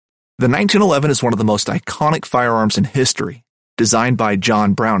The 1911 is one of the most iconic firearms in history. Designed by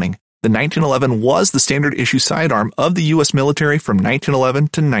John Browning, the 1911 was the standard issue sidearm of the U.S. military from 1911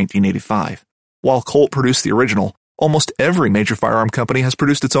 to 1985. While Colt produced the original, almost every major firearm company has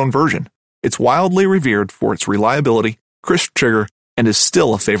produced its own version. It's wildly revered for its reliability, crisp trigger, and is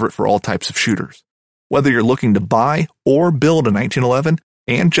still a favorite for all types of shooters. Whether you're looking to buy or build a 1911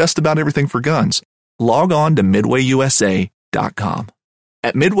 and just about everything for guns, log on to MidwayUSA.com.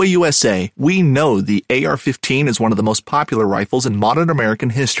 At Midway USA, we know the AR-15 is one of the most popular rifles in modern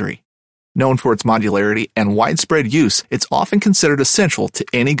American history. Known for its modularity and widespread use, it's often considered essential to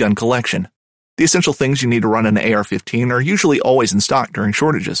any gun collection. The essential things you need to run an AR-15 are usually always in stock during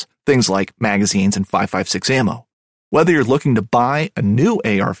shortages, things like magazines and 5.56 ammo. Whether you're looking to buy a new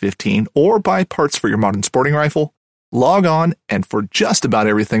AR-15 or buy parts for your modern sporting rifle, log on and for just about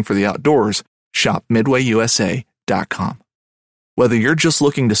everything for the outdoors, shop MidwayUSA.com. Whether you're just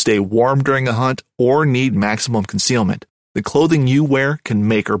looking to stay warm during a hunt or need maximum concealment, the clothing you wear can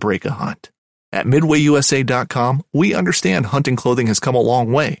make or break a hunt. At MidwayUSA.com, we understand hunting clothing has come a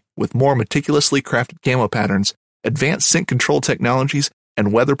long way with more meticulously crafted camo patterns, advanced scent control technologies,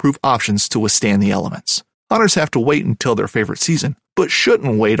 and weatherproof options to withstand the elements. Hunters have to wait until their favorite season, but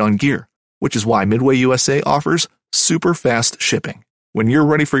shouldn't wait on gear, which is why Midway USA offers super fast shipping. When you're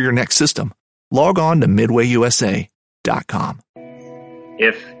ready for your next system, log on to MidwayUSA.com.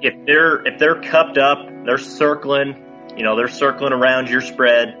 If they're cupped up, they're circling around your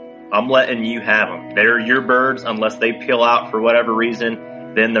spread, I'm letting you have them. They're your birds unless they peel out for whatever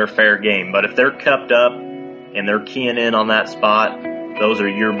reason, then they're fair game. But if they're cupped up and they're keying in on that spot, those are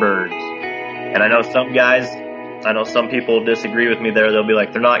your birds. And I know some people disagree with me there. They'll be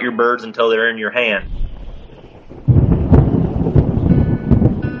like, they're not your birds until they're in your hand.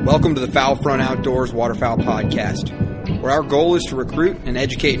 Welcome to the Fowl Front Outdoors Waterfowl Podcast, where our goal is to recruit and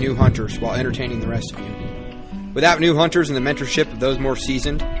educate new hunters while entertaining the rest of you. Without new hunters and the mentorship of those more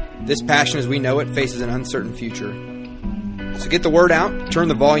seasoned, this passion as we know it faces an uncertain future. So get the word out, turn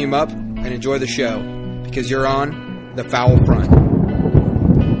the volume up, and enjoy the show, because you're on the Fowl Front.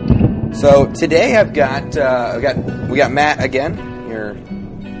 So today we got Matt again.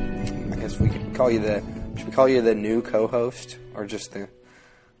 I guess we could call you should we call you the new co-host, or just the,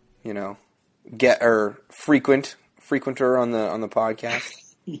 frequenter on the podcast?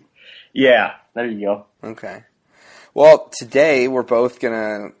 Yeah, there you go. Okay. Well, today we're both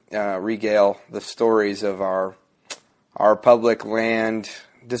going to regale the stories of our public land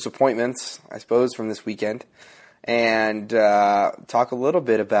disappointments, I suppose, from this weekend, and talk a little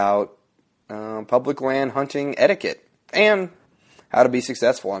bit about public land hunting etiquette and how to be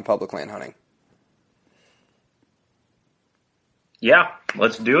successful on public land hunting. Yeah,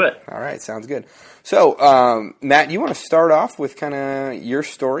 let's do it. All right, sounds good. So, Matt, you want to start off with kind of your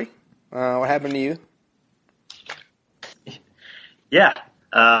story? What happened to you? Yeah.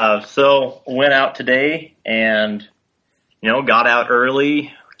 So went out today and, got out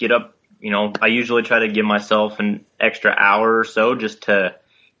early, get up, I usually try to give myself an extra hour or so just to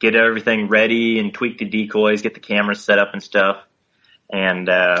get everything ready and tweak the decoys, get the cameras set up and stuff. And,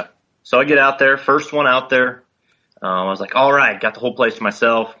 so I get out there, first one out there. I was like, all right, got the whole place to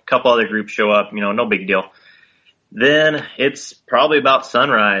myself. A couple other groups show up, no big deal. Then it's probably about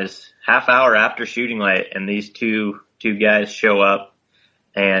sunrise, half hour after shooting light, and these two guys show up,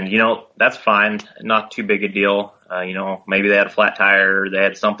 and that's fine, not too big a deal. Maybe they had a flat tire, or they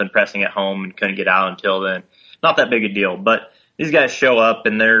had something pressing at home and couldn't get out until then. Not that big a deal. But these guys show up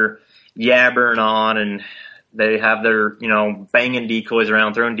and they're yabbering on, and they have their banging decoys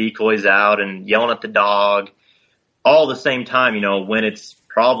around, throwing decoys out, and yelling at the dog, all at the same time. When it's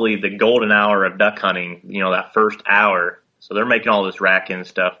probably the golden hour of duck hunting, that first hour. So they're making all this racket and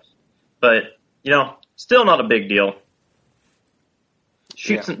stuff. But, still not a big deal.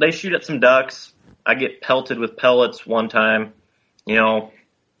 They shoot at some ducks. I get pelted with pellets one time.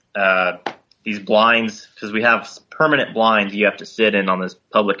 These blinds, because we have permanent blinds you have to sit in on this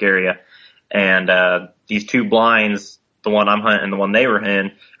public area. And these two blinds, the one I'm hunting and the one they were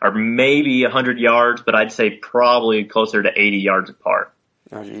in, are maybe 100 yards, but I'd say probably closer to 80 yards apart.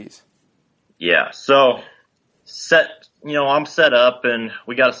 Oh, jeez. Yeah, so I'm set up, and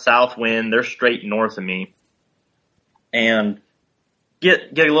we got a south wind. They're straight north of me. And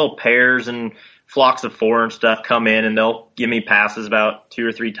get little pairs and flocks of four and stuff come in, and they'll give me passes about 2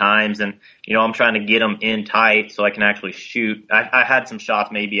 or 3 times. And, I'm trying to get them in tight so I can actually shoot. I had some shots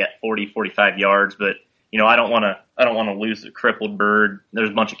maybe at 40, 45 yards, but, I don't want to lose a crippled bird. There's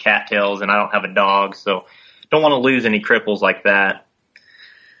a bunch of cattails, and I don't have a dog, so don't want to lose any cripples like that.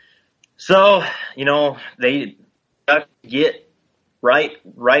 So, they get right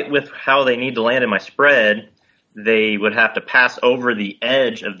with how they need to land in my spread, they would have to pass over the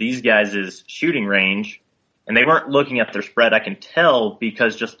edge of these guys' shooting range, and they weren't looking at their spread. I can tell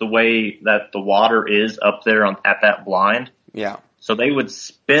because just the way that the water is up there at that blind. Yeah. So they would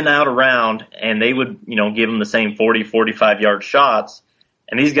spin out around, and they would, give them the same 40, 45-yard shots,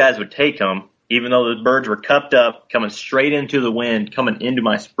 and these guys would take them, even though the birds were cupped up, coming straight into the wind, coming into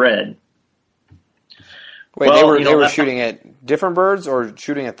my spread. Wait, well, they were shooting at different birds or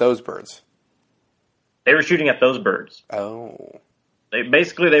shooting at those birds? They were shooting at those birds. Oh. They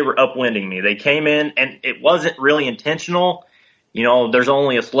were upwinding me. They came in, and it wasn't really intentional. There's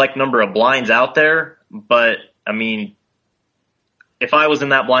only a select number of blinds out there, but, if I was in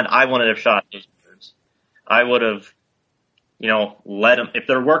that blind, I wouldn't have shot those birds. I would have, let them, if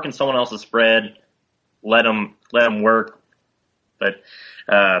they're working someone else's spread, let them work. But,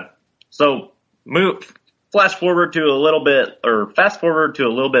 fast forward to a little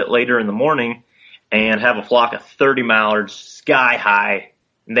bit later in the morning and have a flock of 30 mallards sky high.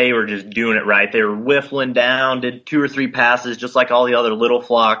 And they were just doing it right. They were whiffling down, did 2 or 3 passes just like all the other little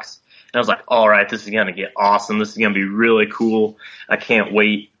flocks. And I was like, all right, this is going to get awesome. This is going to be really cool. I can't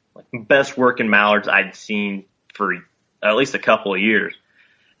wait. Best working mallards I'd seen for at least a couple of years.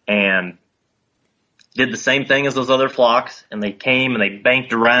 And did the same thing as those other flocks. And they came and they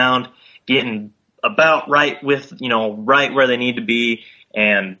banked around, getting about right where they need to be.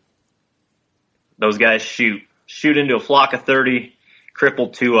 And those guys shoot into a flock of 30,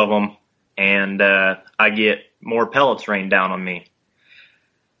 crippled 2 of them. And I get more pellets rained down on me.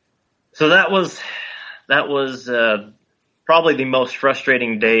 So that was probably the most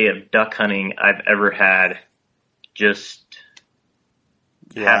frustrating day of duck hunting I've ever had. Just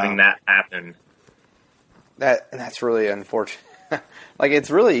having that happen. That's really unfortunate. It's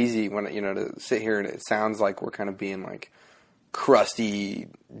really easy when to sit here and it sounds like we're kind of being like crusty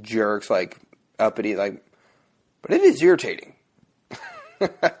jerks, uppity, but it is irritating.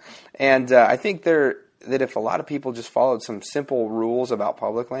 And I think that if a lot of people just followed some simple rules about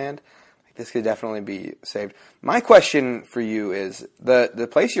public land, this could definitely be saved. My question for you is, the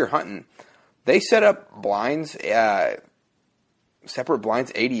place you're hunting, they set up blinds, separate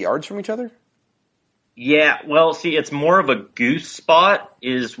blinds 80 yards from each other? Yeah, well, see, it's more of a goose spot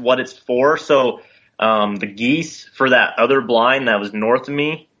is what it's for. So the geese for that other blind that was north of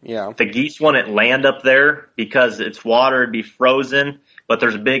me, the geese wouldn't land up there because it's water, it'd be frozen, but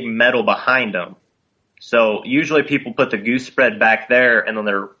there's a big meadow behind them. So usually people put the goose spread back there, and then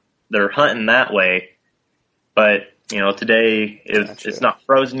they're hunting that way. But, today it's not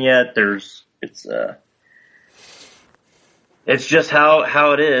frozen yet. It's just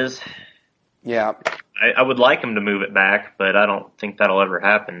how it is. Yeah. I would like them to move it back, but I don't think that'll ever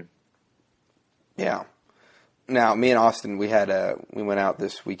happen. Yeah. Now, me and Austin, we went out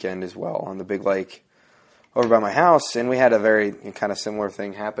this weekend as well on the big lake over by my house, and we had a very kind of similar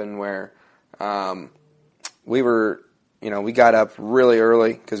thing happen where we got up really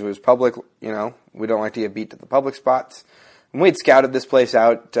early because it was public. We don't like to get beat to the public spots. And we'd scouted this place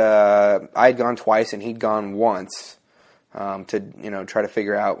out. I'd gone twice, and he'd gone once to try to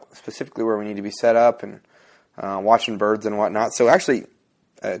figure out specifically where we need to be set up and watching birds and whatnot. So actually,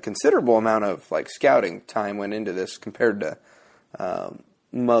 a considerable amount of scouting time went into this compared to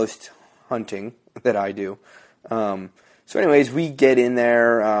most hunting that I do. So anyways, we get in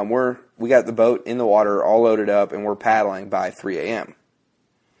there. We got the boat in the water, all loaded up, and we're paddling by 3 a.m.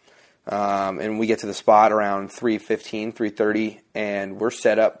 And we get to the spot around 3:15, 3:30, and we're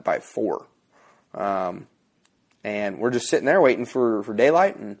set up by 4. And we're just sitting there waiting for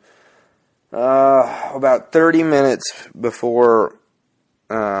daylight. And about 30 minutes before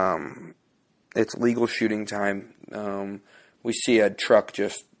it's legal shooting time, we see a truck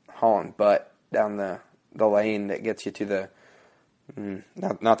just hauling butt down the lane that gets you to the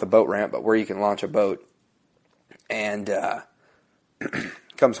not the boat ramp, but where you can launch a boat. And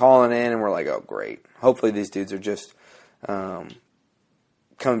comes hauling in, and we're like, oh, great. Hopefully these dudes are just coming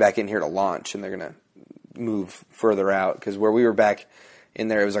back in here to launch, and they're going to move further out. Because where we were back in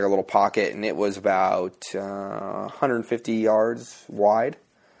there, it was like a little pocket, and it was about 150 yards wide.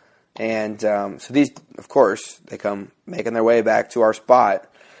 And so these, of course, they come making their way back to our spot,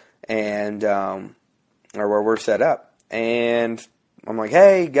 and or where we're set up. And I'm like,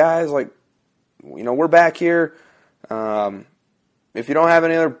 hey, guys, we're back here. If you don't have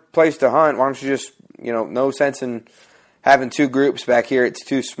any other place to hunt, why don't you just, no sense in having 2 groups back here. It's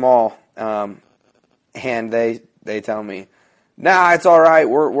too small. And they tell me, nah, it's all right.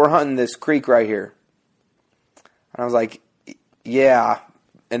 We're hunting this creek right here. And I was like, yeah.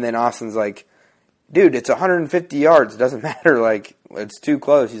 And then Austin's like, dude, it's 150 yards. It doesn't matter. Like, it's too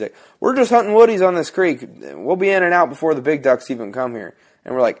close. He's like, we're just hunting woodies on this creek. We'll be in and out before the big ducks even come here.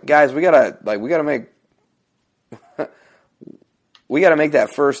 And we're like, guys, we gotta make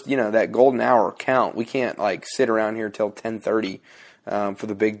that first, that golden hour count. We can't sit around here till 10:30 for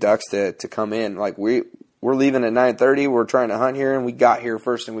the big ducks to come in. Like, we're leaving at 9:30. We're trying to hunt here, and we got here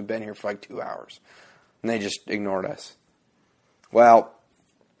first, and we've been here for 2 hours. And they just ignored us. Well,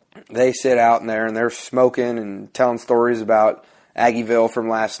 they sit out in there, and they're smoking and telling stories about Aggieville from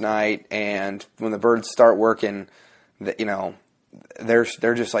last night. And when the birds start working, they're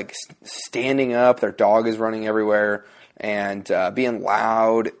just standing up. Their dog is running everywhere and being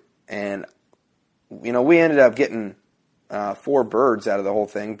loud. And we ended up getting 4 birds out of the whole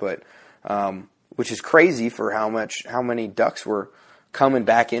thing, but which is crazy for how many ducks were coming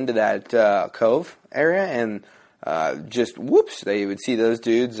back into that cove area. And just whoops, they would see those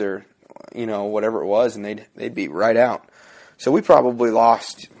dudes or whatever it was, and they'd be right out. So we probably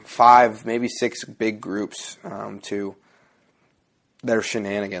lost 5, maybe 6 big groups to their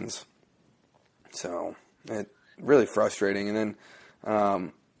shenanigans. So it really frustrating. And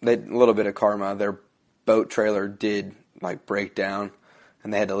then a little bit of karma. Their boat trailer did break down,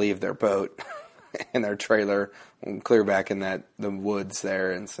 and they had to leave their boat and their trailer clear back in the woods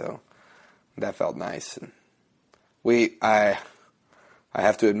there, and so that felt nice. And I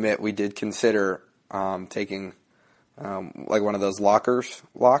have to admit, we did consider taking one of those locks,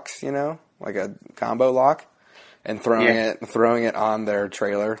 like a combo lock, and throwing it on their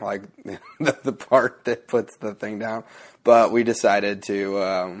trailer, like the part that puts the thing down. But we decided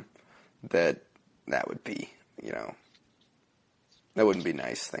to that would be, that wouldn't be a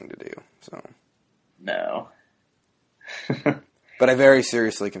nice thing to do. So no. But I very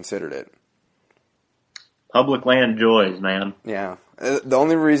seriously considered it. Public land joys, man. Yeah. The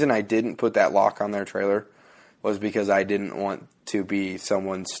only reason I didn't put that lock on their trailer was because I didn't want to be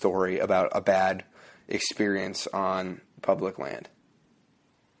someone's story about a bad experience on public land.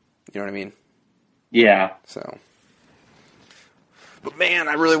 You know what I mean? Yeah. So. But man,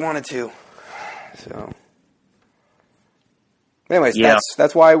 I really wanted to. So. Anyways, yeah.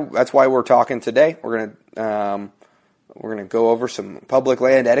 that's why we're talking today. We're gonna go over some public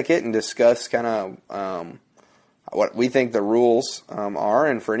land etiquette and discuss kind of what we think the rules are.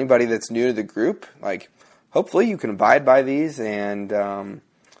 And for anybody that's new to the group, hopefully you can abide by these. And I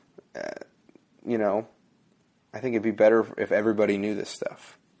think it'd be better if everybody knew this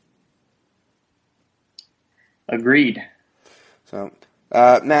stuff. Agreed. So,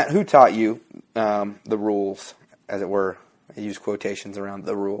 Matt, who taught you the rules, as it were? I use quotations around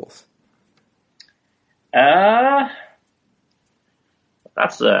the rules. That's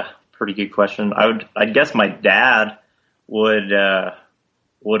a pretty good question. I guess my dad would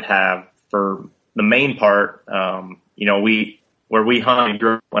have, for the main part. Where we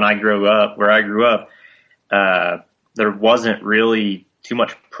hunted when I grew up, there wasn't really too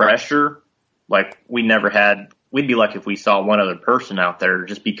much pressure. We'd be lucky if we saw one other person out there,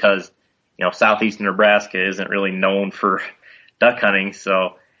 just because southeastern Nebraska isn't really known for duck hunting.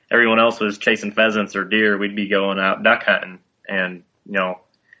 So everyone else was chasing pheasants or deer. We'd be going out duck hunting, and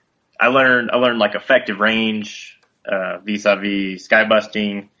I learned effective range vis-a-vis sky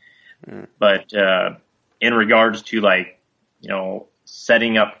busting. But in regards to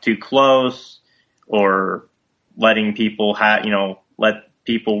setting up too close or letting people let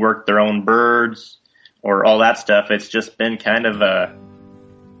people work their own birds or all that stuff, it's just been kind of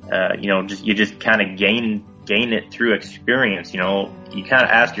you just kind of gain it through experience. You kind of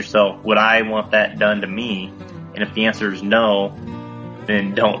ask yourself, would I want that done to me? And if the answer is no,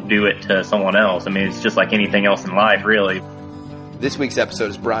 then don't do it to someone else. I mean, it's just like anything else in life, really. This week's episode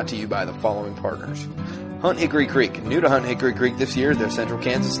is brought to you by the following partners. Hunt Hickory Creek. New to Hunt Hickory Creek this year, they're Central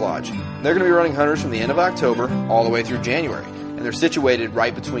Kansas Lodge. They're going to be running hunters from the end of October all the way through January. And they're situated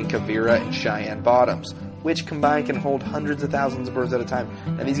right between Quivira and Cheyenne Bottoms, which combined can hold hundreds of thousands of birds at a time.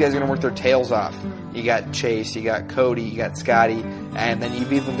 And these guys are going to work their tails off. You got Chase, you got Cody, you got Scotty, and then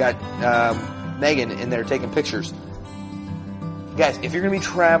you've even got Megan in there taking pictures. Guys, if you're going to be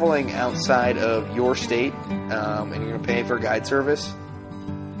traveling outside of your state and you're going to pay for guide service,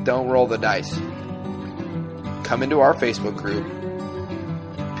 don't roll the dice. Come into our Facebook group,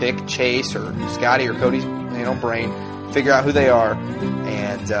 pick Chase or Scotty or Cody's brain, figure out who they are,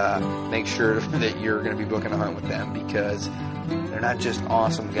 and make sure that you're going to be booking a hunt with them, because they're not just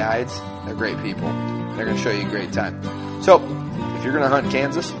awesome guides, they're great people. They're going to show you a great time. So, if you're going to hunt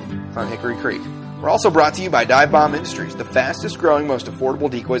Kansas, hunt Hickory Creek. We're also brought to you by Dive Bomb Industries, the fastest growing, most affordable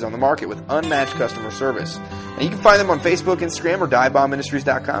decoys on the market with unmatched customer service. And you can find them on Facebook, Instagram, or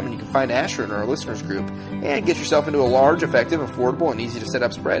divebombindustries.com, and you can find Asher in our listeners group and get yourself into a large, effective, affordable, and easy to set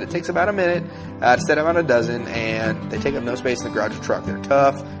up spread. It takes about a minute to set up on a dozen, and they take up no space in the garage or truck. They're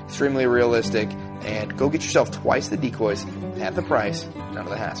tough, extremely realistic, and go get yourself twice the decoys at the price, none of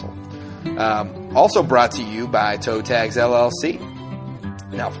the hassle. Also brought to you by Toe Tags LLC.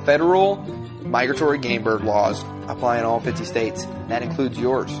 Now, federal migratory game bird laws apply in all 50 states. That includes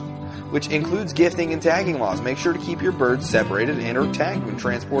yours, which includes gifting and tagging laws. Make sure to keep your birds separated and or tagged when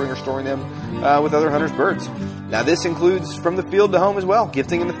transporting or storing them with other hunters' birds. Now, this includes from the field to home as well.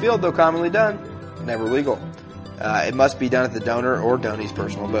 Gifting in the field, though commonly done, never legal. It must be done at the donor or donee's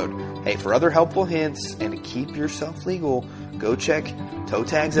personal abode. Hey, for other helpful hints and to keep yourself legal, go check Toe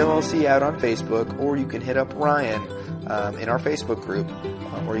Tags LLC out on Facebook, or you can hit up Ryan in our Facebook group,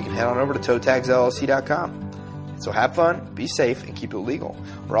 or you can head on over to toetagsllc.com. So have fun, be safe, and keep it legal.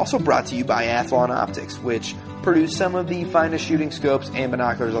 We're also brought to you by Athlon Optics, which produce some of the finest shooting scopes and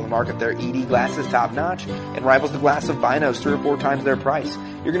binoculars on the market. Their ED glass is top-notch and rivals the glass of binos 3 or 4 times their price.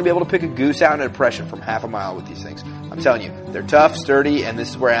 You're going to be able to pick a goose out in a depression from half a mile with these things. I'm telling you, they're tough, sturdy, and this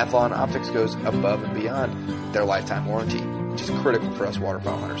is where Athlon Optics goes above and beyond their lifetime warranty, which is critical for us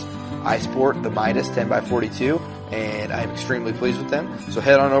waterfowl hunters. I sport the Midas 10x42, and I'm extremely pleased with them. So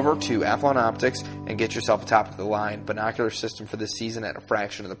head on over to Athlon Optics and get yourself a top-of-the-line binocular system for this season at a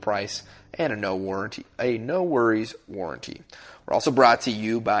fraction of the price and a no worries warranty. We're also brought to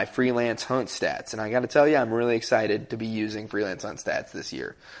you by Freelance Hunt Stats, and I got to tell you, I'm really excited to be using Freelance Hunt Stats this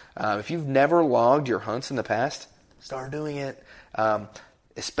year. If you've never logged your hunts in the past, start doing it.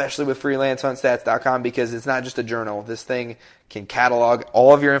 Especially with freelancehuntstats.com, because it's not just a journal. This thing can catalog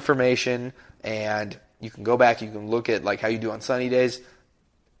all of your information, and you can go back, you can look at like how you do on sunny days.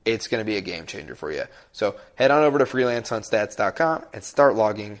 It's going to be a game changer for you. So head on over to freelancehuntstats.com and start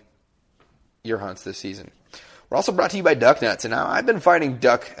logging your hunts this season. We're also brought to you by Duck Nuts, and now I've been fighting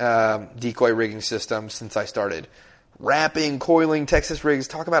duck decoy rigging systems since I started. Wrapping, coiling, Texas rigs,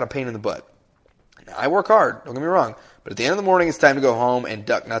 talk about a pain in the butt. Now, I work hard, don't get me wrong, but at the end of the morning, it's time to go home, and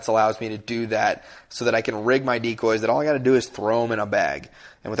Duck Nuts allows me to do that so that I can rig my decoys that all I got to do is throw them in a bag.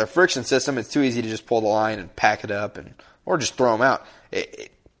 And with our friction system, it's too easy to just pull the line and pack it up or just throw them out. It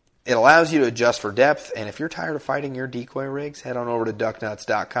allows you to adjust for depth, and if you're tired of fighting your decoy rigs, head on over to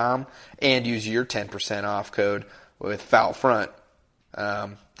ducknuts.com and use your 10% off code with Foul Front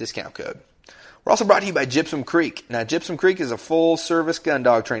discount code. We're also brought to you by Gypsum Creek. Now, Gypsum Creek is a full-service gun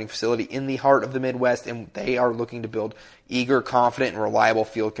dog training facility in the heart of the Midwest, and they are looking to build eager, confident, and reliable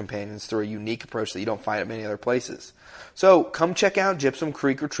field companions through a unique approach that you don't find at many other places. So come check out Gypsum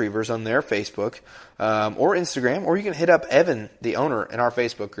Creek Retrievers on their Facebook or Instagram, or you can hit up Evan, the owner, in our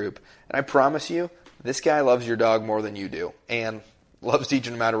Facebook group. And I promise you, this guy loves your dog more than you do, and loves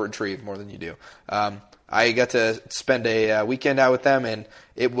teaching him how to retrieve more than you do. I got to spend a weekend out with them, and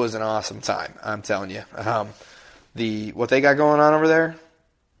it was an awesome time, I'm telling you. What they got going on over there,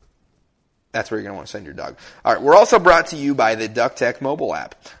 that's where you're going to want to send your dog. All right, we're also brought to you by the DuckTech mobile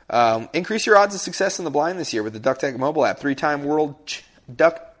app. Increase your odds of success in the blind this year with the DuckTech mobile app. 3-time world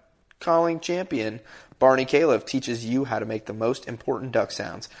duck calling champion Barney Califf teaches you how to make the most important duck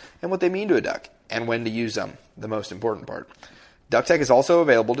sounds and what they mean to a duck and when to use them, the most important part. DuckTech is also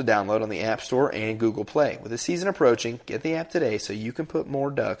available to download on the App Store and Google Play. With the season approaching, get the app today so you can put more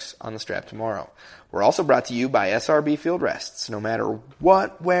ducks on the strap tomorrow. We're also brought to you by SRB Field Rests. No matter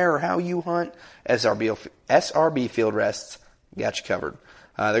what, where, or how you hunt, SRB Field Rests got you covered.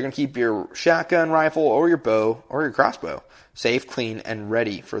 They're going to keep your shotgun, rifle, or your bow, or your crossbow safe, clean, and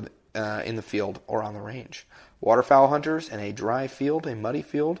ready for in the field or on the range. Waterfowl hunters in a dry field, a muddy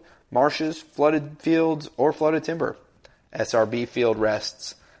field, marshes, flooded fields, or flooded timber. SRB Field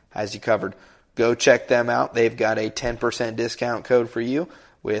Rests has you covered. Go check them out. They've got a 10% discount code for you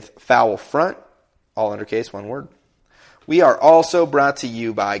with Foul Front, all undercase, one word. We are also brought to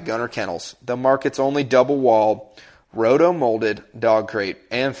you by Gunner Kennels, the market's only double-walled, roto-molded dog crate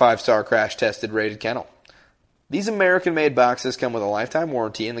and 5-star crash-tested rated kennel. These American-made boxes come with a lifetime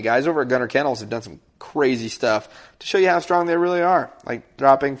warranty, and the guys over at Gunner Kennels have done some crazy stuff to show you how strong they really are, like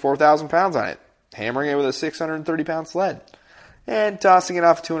dropping 4,000 pounds on it, hammering it with a 630-pound sled, and tossing it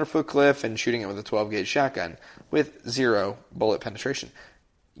off a 200-foot cliff and shooting it with a 12-gauge shotgun with 0 bullet penetration.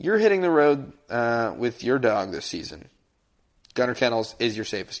 You're hitting the road with your dog this season. Gunner Kennels is your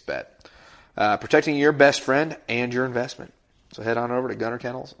safest bet. Protecting your best friend and your investment. So head on over to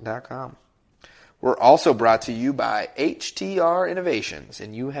gunnerkennels.com. We're also brought to you by HTR Innovations,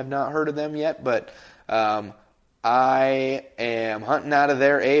 and you have not heard of them yet, but I am hunting out of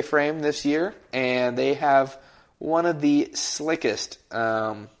their A-frame this year, and they have one of the slickest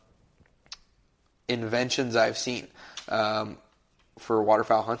inventions I've seen for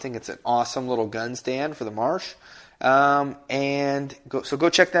waterfowl hunting. It's an awesome little gun stand for the marsh. Go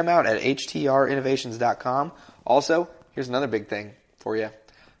check them out at htrinnovations.com. Also, here's another big thing for you.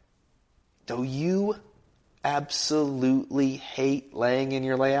 Do you absolutely hate laying in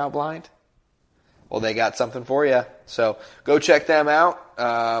your layout blind? Well, they got something for you. So go check them out.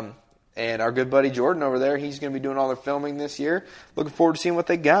 And our good buddy Jordan over there, he's going to be doing all their filming this year. Looking forward to seeing what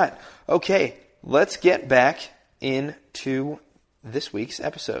they got. Okay, let's get back into this week's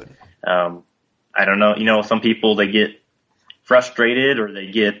episode. I don't know. Some people, they get frustrated or they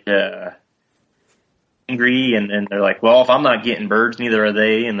get angry, and they're like, well, if I'm not getting birds, neither are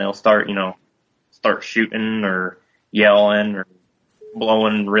they. And they'll start shooting or yelling or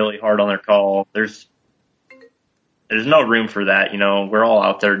blowing really hard on their call. There's no room for that. We're all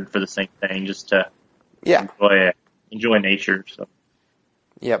out there for the same thing, just to enjoy nature. So.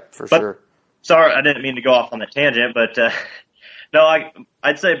 Yep, for sure. Sorry, I didn't mean to go off on that tangent, but no,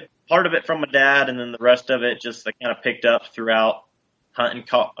 I'd say part of it from my dad, and then the rest of it just I kind of picked up throughout hunting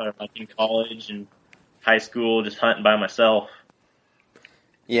college and high school, just hunting by myself.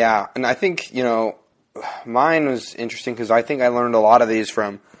 Yeah, and I think, mine was interesting because I think I learned a lot of these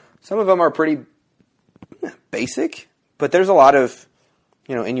from, some of them are pretty basic, but there's a lot of,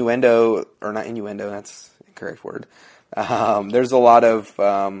 innuendo, or not innuendo, that's the incorrect word. There's a lot of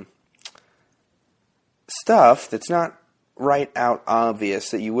stuff that's not right out obvious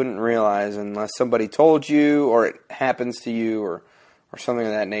that you wouldn't realize unless somebody told you or it happens to you or something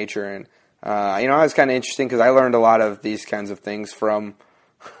of that nature. And, it was kind of interesting because I learned a lot of these kinds of things from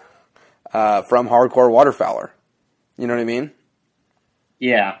hardcore waterfowler. You know what I mean?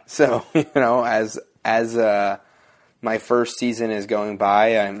 Yeah. So, as my first season is going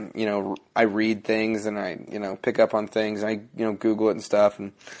by, I read things and I, pick up on things. And I, Google it and stuff.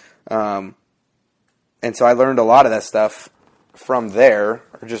 And so I learned a lot of that stuff from there,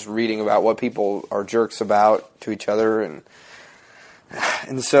 or just reading about what people are jerks about to each other.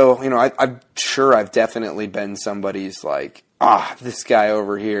 And so, I'm sure I've definitely been somebody's like, this guy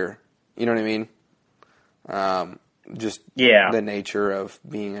over here. You know what I mean? Just the nature of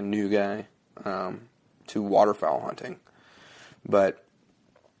being a new guy to waterfowl hunting. But,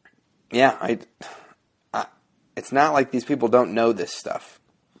 yeah, it's not like these people don't know this stuff,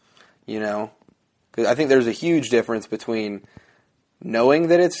 Because I think there's a huge difference between knowing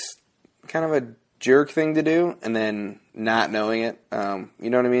that it's kind of a jerk thing to do and then not knowing it. You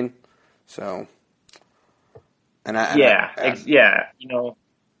know what I mean? So, and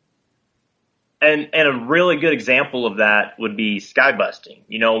And a really good example of that would be sky busting.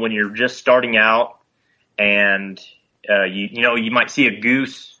 When you're just starting out and, you might see a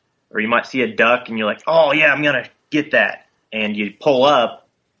goose or you might see a duck and you're like, oh yeah, I'm going to get that. And you pull up,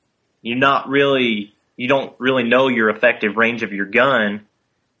 you don't really know your effective range of your gun,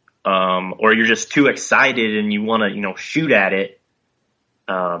 or you're just too excited and you want to, shoot at it.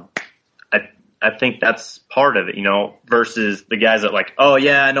 I think that's part of it, versus the guys that like, oh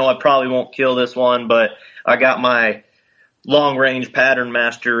yeah, I know I probably won't kill this one, but I got my long range pattern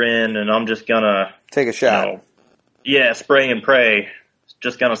master in and I'm just gonna take a shot. Spray and pray.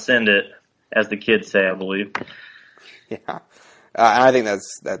 Just gonna send it, as the kids say, I believe. Yeah. And I think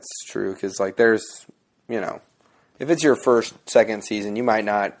that's true. Cause like there's, if it's your second season, you might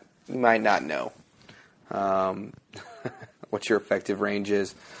not know, what your effective range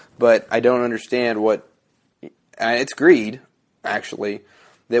is. But I don't understand it's greed, actually,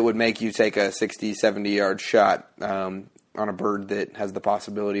 that would make you take a 60, 70-yard shot on a bird that has the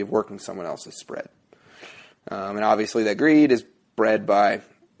possibility of working someone else's spread. And obviously that greed is bred by,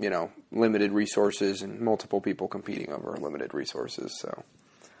 limited resources and multiple people competing over limited resources. So,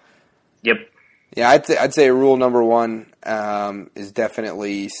 yep. Yeah, I'd say rule number one is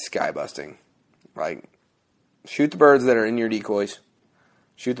definitely sky busting. Like, shoot the birds that are in your decoys.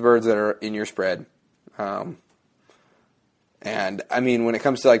 Shoot the birds that are in your spread. And, I mean, when it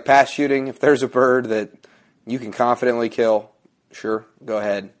comes to, like, pass shooting, if there's a bird that you can confidently kill, sure, go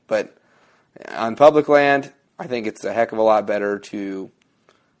ahead. But on public land, I think it's a heck of a lot better to,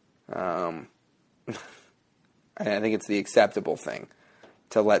 I think it's the acceptable thing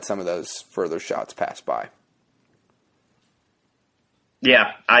to let some of those further shots pass by.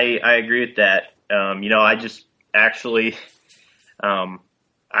 Yeah, I agree with that. I just actually...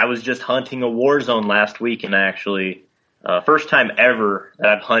 I was just hunting a war zone last week, and actually, first time ever that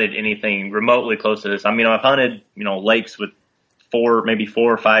I've hunted anything remotely close to this. I mean, I've hunted, lakes with maybe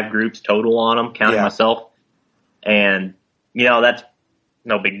 4 or 5 groups total on them, counting myself. And, that's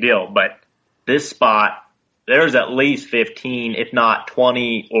no big deal. But this spot, there's at least 15, if not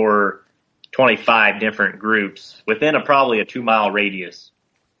 20 or 25 different groups within probably a 2-mile radius.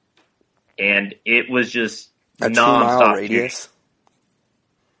 And it was just a nonstop 2-mile radius?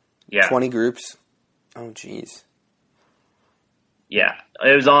 Yeah. 20 groups? Oh, geez. Yeah.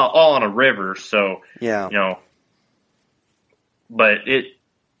 It was all on a river, so, yeah. But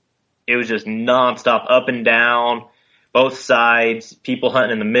it was just nonstop, up and down, both sides, people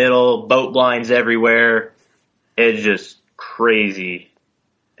hunting in the middle, boat blinds everywhere. It's just crazy.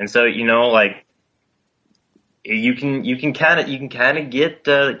 And so, like, you can kind of get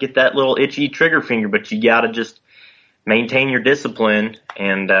that little itchy trigger finger, but you got to just maintain your discipline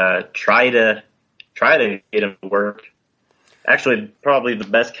and try to get them to work. Actually, probably the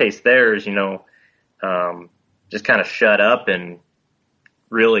best case there is, just kind of shut up and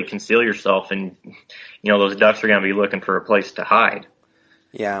really conceal yourself, and those ducks are going to be looking for a place to hide.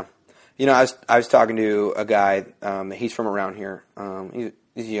 Yeah. I was talking to a guy, he's from around here.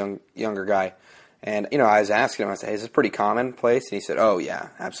 He's a younger guy. And, I was asking him, I said, hey, is this a pretty common place? And he said, oh, yeah,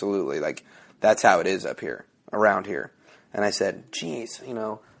 absolutely. Like, that's how it is up here, around here. And I said, geez,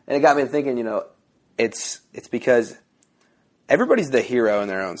 and it got me thinking, it's because everybody's the hero in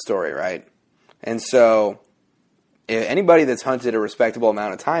their own story, right? And so if anybody that's hunted a respectable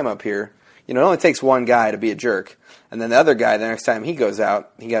amount of time up here, it only takes one guy to be a jerk. And then the other guy, the next time he goes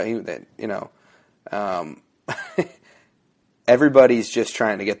out, everybody's just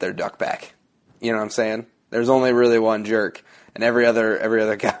trying to get their duck back. You know what I'm saying? There's only really one jerk, and every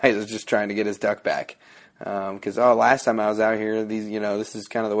other guy is just trying to get his duck back. Because last time I was out here, this is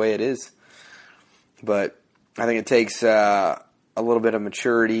kind of the way it is. But I think it takes a little bit of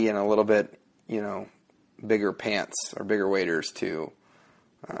maturity and a little bit, bigger pants or bigger waders to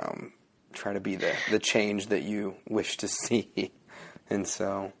try to be the change that you wish to see. And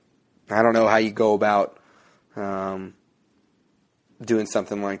so I don't know how you go about doing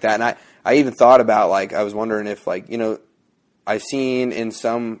something like that. And I even thought about, I was wondering if, I've seen in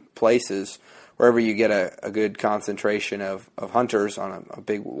some places, wherever you get a good concentration of hunters on a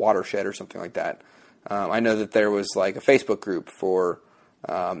big watershed or something like that. I know that there was, a Facebook group for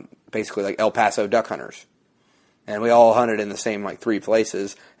basically, El Paso duck hunters. And we all hunted in the same, 3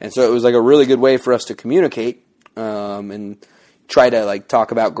 places. And so it was, a really good way for us to communicate and try to,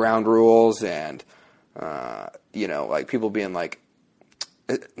 talk about ground rules and, people being,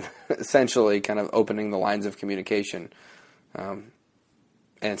 essentially kind of opening the lines of communication.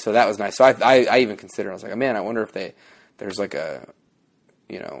 And so that was nice. So I even considered, I was like, man, I wonder if there's a,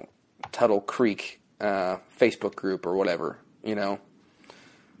 Tuttle Creek Facebook group or whatever,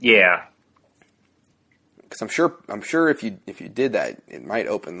 Yeah. Because I'm sure if you did that, it might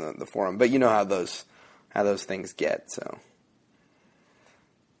open the forum. But you know how those things get. So.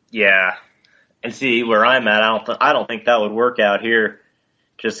 Yeah, and see where I'm at, I don't think that would work out here.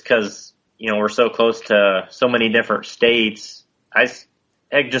 Just because, we're so close to so many different states.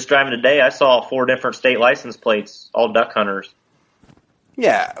 Just driving today, I saw 4 different state license plates, all duck hunters.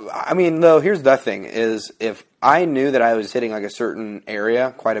 Yeah, I mean, though, here's the thing, is if I knew that I was hitting, a certain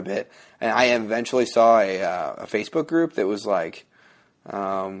area quite a bit, and I eventually saw a Facebook group that was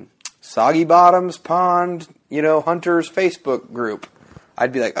Soggy Bottoms Pond, Hunters Facebook group,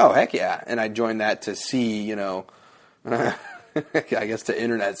 I'd be like, oh, heck yeah, and I'd join that to see, I guess to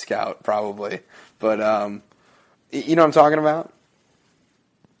Internet Scout, probably. But, you know what I'm talking about?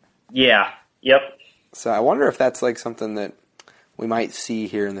 Yeah. Yep. So I wonder if that's, something that we might see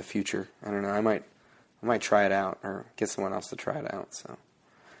here in the future. I don't know. I might try it out or get someone else to try it out. So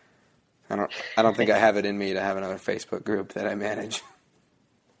I don't think I have it in me to have another Facebook group that I manage.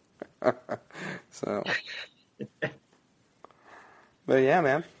 So, but yeah,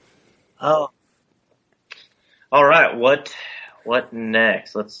 man. Oh. All right. What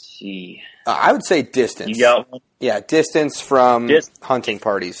next? Let's see. I would say distance. You got one? Yeah, distance from hunting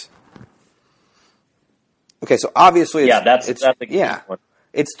parties. Okay, so obviously that's a good one.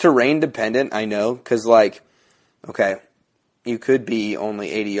 It's terrain dependent, I know, because, okay, you could be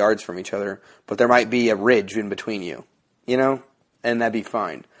only 80 yards from each other, but there might be a ridge in between you, and that'd be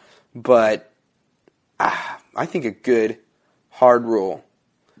fine. But I think a good, hard rule,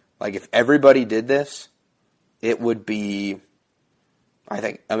 if everybody did this, it would be, I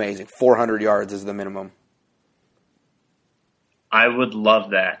think, amazing. 400 yards is the minimum. I would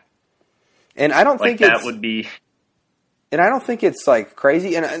love that. And I don't think that would be. And I don't think it's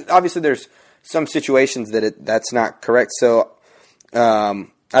crazy. And obviously, there's some situations that that's not correct. So, I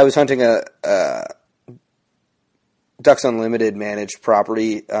was hunting a Ducks Unlimited managed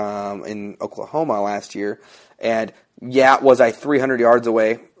property in Oklahoma last year, And yeah, was I 300 yards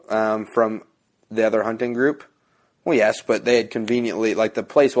away from the other hunting group? Well, yes, but they had conveniently, like, the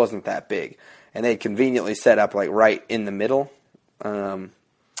place wasn't that big, and they had conveniently set up, like, right in the middle. But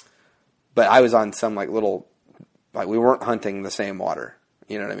I was on some, like, little, like, we weren't hunting the same water.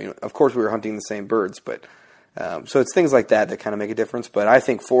 You know what I mean? Of course, we were hunting the same birds, but so it's things like that kind of make a difference. But I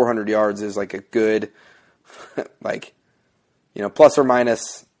think 400 yards is, like, a good, like, you know, plus or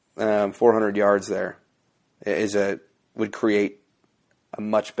minus 400 yards there would create a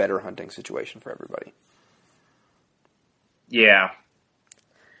much better hunting situation for everybody. Yeah.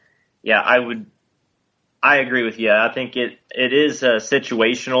 Yeah, I agree with you. I think it is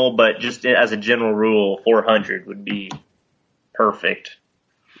situational, but just as a general rule, 400 would be perfect.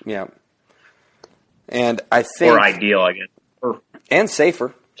 Yeah. And I think... Or ideal, I guess. And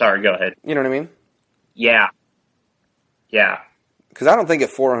safer. Sorry, go ahead. You know what I mean? Yeah. Yeah. Because I don't think at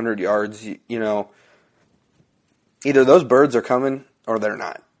 400 yards, you know, either those birds are coming or they're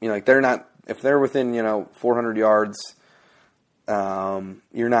not. You know, like they're not, if they're within, you know, 400 yards,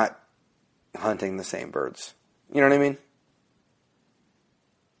 you're not hunting the same birds. You know what I mean?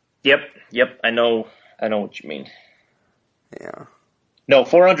 Yep. I know what you mean. Yeah. No,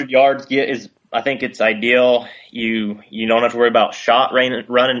 400 yards I think it's ideal. You don't have to worry about shot raining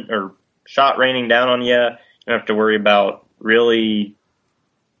down on you. You don't have to worry about really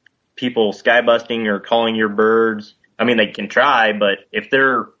people skybusting or calling your birds. I mean, they can try, but if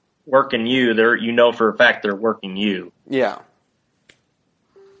they're working you, you know for a fact they're working you. Yeah.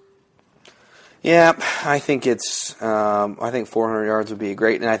 Yeah, I think I think 400 yards would be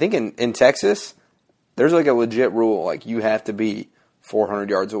great. And I think in Texas, there's like a legit rule. Like, you have to be 400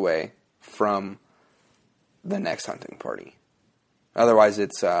 yards away from the next hunting party. Otherwise,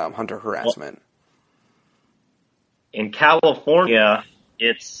 it's hunter harassment. Well, in California,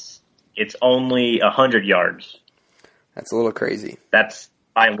 it's only 100 yards. That's a little crazy. That's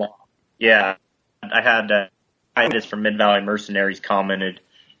by law. Yeah. I had this from Mid-Valley Mercenaries commented,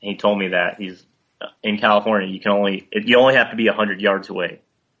 and he told me that he's in California. You only have to be 100 yards away.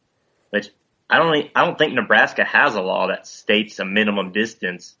 Which I don't think Nebraska has a law that states a minimum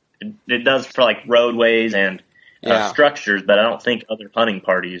distance. It does for like roadways and structures, but I don't think other hunting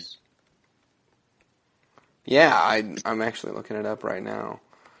parties. Yeah, I'm actually looking it up right now.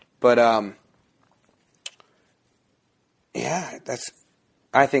 But yeah,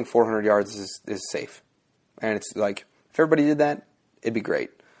 I think 400 yards is safe, and it's like if everybody did that, it'd be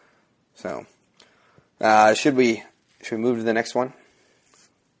great. So, should we move to the next one?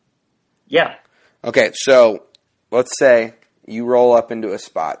 Yeah. Okay, so let's say you roll up into a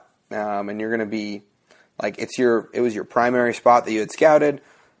spot, and you're going to be like it was your primary spot that you had scouted.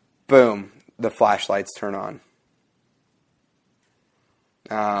 Boom, the flashlights turn on,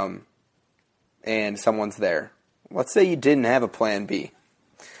 and someone's there. Let's say you didn't have a plan B,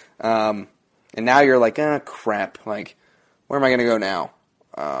 and now you're like, crap, like, where am I going to go now?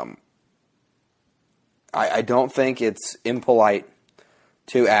 I don't think it's impolite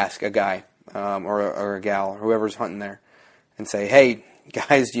to ask a guy or a gal or whoever's hunting there and say, hey,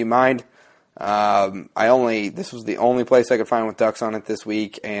 guys, do you mind? This was the only place I could find with ducks on it this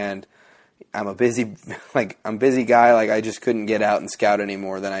week, and I'm a busy guy. Like, I just couldn't get out and scout any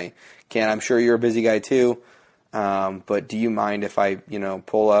more than I can. I'm sure you're a busy guy too. But do you mind if I,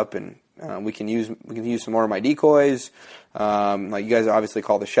 pull up and we can use some more of my decoys? Like, you guys obviously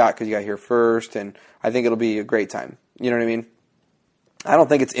call the shot because you got here first, and I think it'll be a great time. You know what I mean? I don't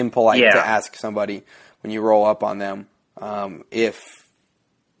think it's impolite to ask somebody when you roll up on them if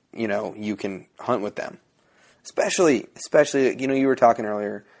you can hunt with them. Especially you were talking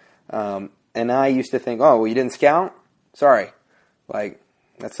earlier, and I used to think, oh, well, you didn't scout? Sorry, like,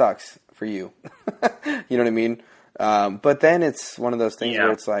 that sucks for you. You know what I mean? But then it's one of those things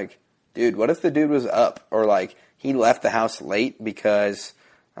where it's like, dude, what if the dude was up, or like he left the house late because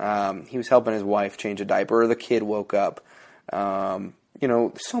he was helping his wife change a diaper, or the kid woke up. So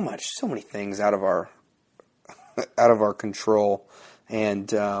many things out of our control,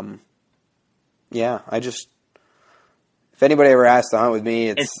 and if anybody ever asks to hunt with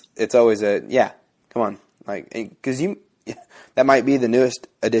me, it's always come on, like, because that might be the newest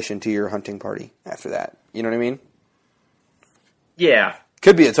addition to your hunting party after that. You know what I mean? Yeah.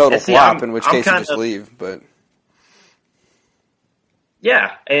 Could be a total flop, in which case you just leave, but.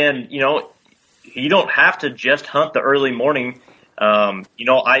 Yeah, and, you don't have to just hunt the early morning.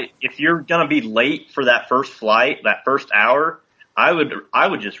 If you're going to be late for that first flight, that first hour, I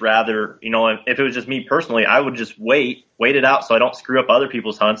would just rather, if it was just me personally, I would just wait it out so I don't screw up other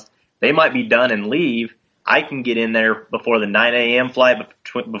people's hunts. They might be done and leave. I can get in there before the 9 a.m. flight,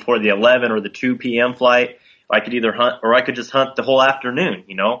 before the 11 or the 2 p.m. flight. I could either hunt or I could just hunt the whole afternoon,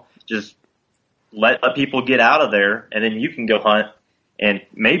 just let people get out of there and then you can go hunt and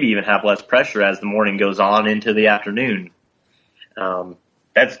maybe even have less pressure as the morning goes on into the afternoon. But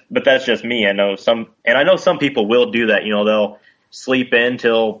that's just me. I know some people will do that. They'll sleep in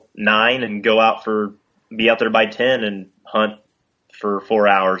till 9 and be out there by 10 and hunt for 4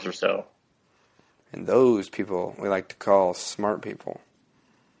 hours or so. And those people we like to call smart people.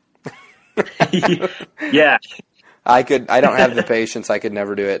 Yeah. I don't have the patience. I could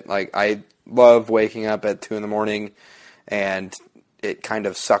never do it. Like, I love waking up at 2 a.m. and it kind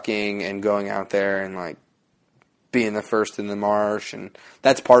of sucking and going out there and like being the first in the marsh, and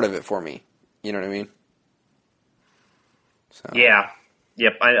that's part of it for me. You know what I mean? So. Yeah.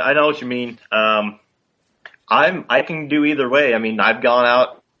 Yep. I know what you mean. I can do either way. I mean, I've gone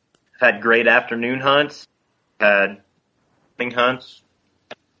out, had great afternoon hunts, had morning hunts.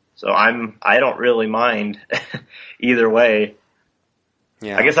 So I don't really mind either way.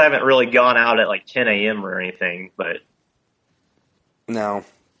 Yeah. I guess I haven't really gone out at like 10 a.m. or anything, but. No.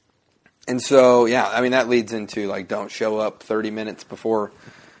 And so, yeah, I mean, that leads into like, don't show up 30 minutes before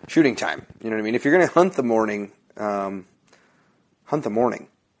shooting time. You know what I mean? If you're going to hunt the morning, hunt the morning.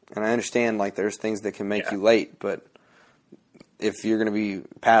 And I understand like there's things that can make you late, but if you're going to be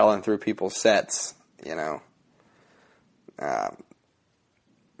paddling through people's sets,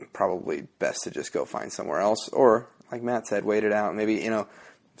 probably best to just go find somewhere else. Or, like Matt said, wait it out. Maybe,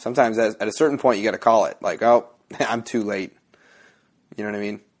 sometimes at a certain point you got to call it. Like, oh, I'm too late. You know what I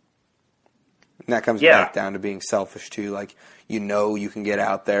mean? And that comes back down to being selfish too. Like, you can get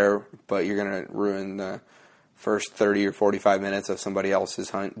out there, but you're going to ruin the first 30 or 45 minutes of somebody else's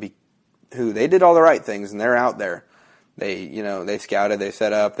hunt who they did all the right things and they're out there. They scouted, they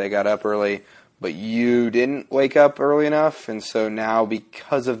set up, they got up early, but you didn't wake up early enough, and so now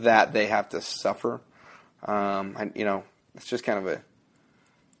because of that they have to suffer. It's just kind of a,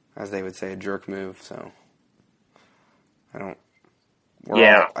 as they would say, a jerk move. So I don't.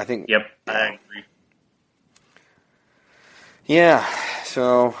 I think. Yep, I agree. Yeah.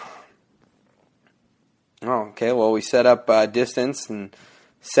 So. Oh, okay. Well, we set up distance and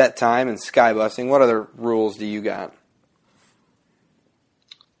set time and sky busing. What other rules do you got?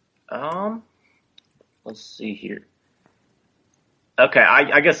 Let's see here. Okay,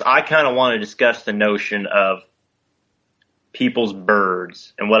 I guess I kind of want to discuss the notion of people's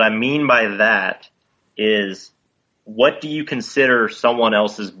birds. And what I mean by that is, what do you consider someone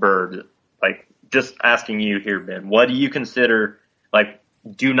else's bird? Like, just asking you here, Ben, what do you consider, like,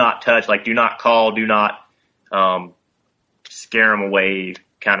 do not touch, like, do not call, do not scare them away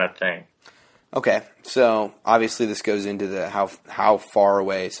kind of thing? Okay, so obviously this goes into the how far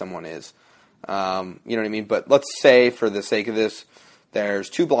away someone is. You know what I mean? But let's say, for the sake of this, there's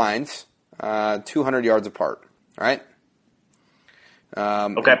 2 blinds, 200 yards apart, all right?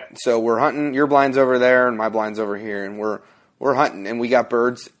 Okay. So we're hunting, your blind's over there and my blind's over here, and we're hunting, and we got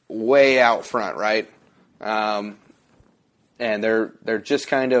birds way out front, right? And they're just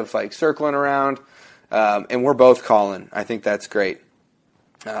kind of like circling around, and we're both calling. I think that's great.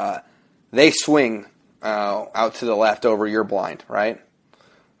 They swing out to the left over your blind, right?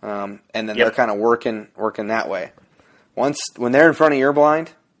 And then they're kind of working that way. When they're in front of your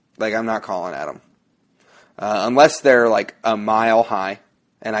blind, like, I'm not calling at them. Unless they're like a mile high,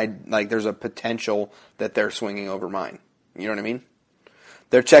 and there's a potential that they're swinging over mine. You know what I mean?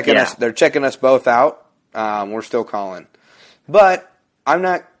 They're checking us. They're checking us both out. We're still calling, but I'm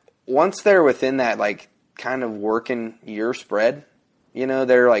not. Once they're within that, like, kind of working your spread,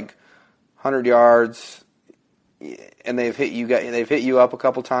 they're like 100 yards, and they've hit you up a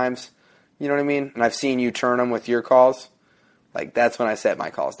couple times. You know what I mean? And I've seen you turn them with your calls. Like, that's when I set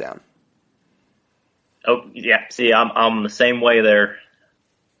my calls down. Oh yeah, see, I'm the same way there.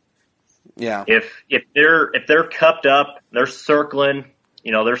 Yeah. If they're cupped up, they're circling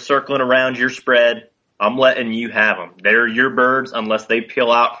around your spread, I'm letting you have them. They're your birds unless they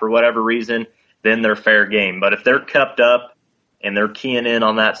peel out for whatever reason, then they're fair game. But if they're cupped up and they're keying in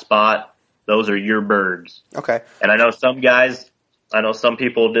on that spot, those are your birds. Okay. And I know some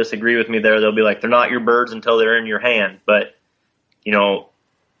people disagree with me there. They'll be like, they're not your birds until they're in your hand. But,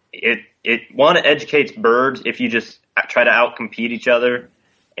 one, it educates birds if you just try to outcompete each other.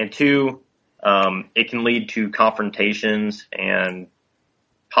 And 2, it can lead to confrontations and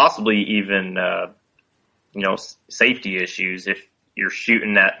possibly even, safety issues if you're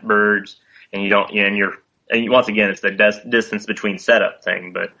shooting at birds and once again, it's the distance between setup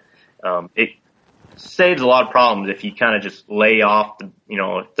thing, but, it saves a lot of problems if you kind of just lay off,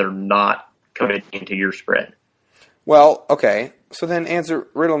 if they're not coming into your spread. Well, okay. So then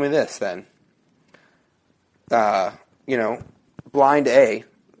riddle me this then. blind A,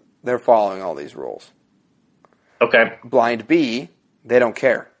 they're following all these rules. Okay. Blind B, they don't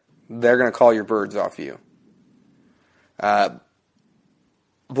care. They're going to call your birds off you.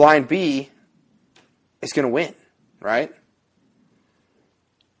 Blind B is going to win, right?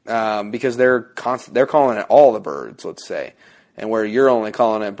 Because they're calling it all the birds, let's say, and where you're only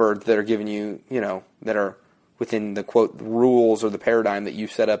calling it birds that are giving you, that are within the quote rules or the paradigm that you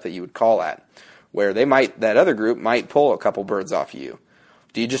set up that you would call at. Where that other group might pull a couple birds off of you.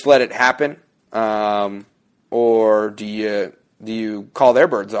 Do you just let it happen, or do you call their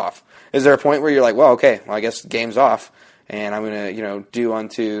birds off? Is there a point where you're like, well, okay, I guess game's off, and I'm gonna do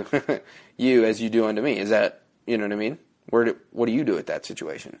unto you as you do unto me? Is that what I mean? What do you do at that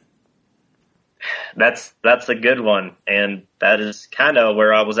situation? That's a good one, and that is kind of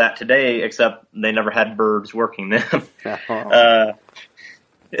where I was at today, except they never had birds working them.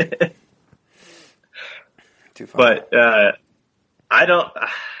 Too funny. But I don't.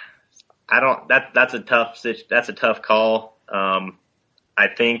 That's a tough call. I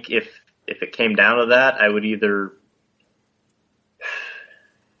think if it came down to that, I would either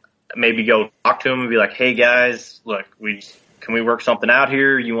maybe go talk to them and be like, "Hey guys, look, can we work something out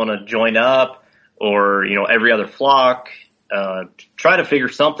here? You want to join up, or every other flock? Try to figure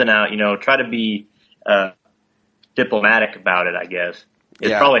something out. Try to be diplomatic about it, I guess."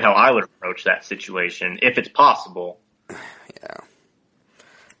 It's probably how I would approach that situation, if it's possible.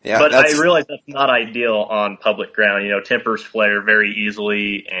 Yeah. But I realize that's not ideal on public ground. Tempers flare very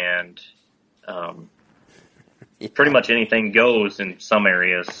easily, and pretty much anything goes in some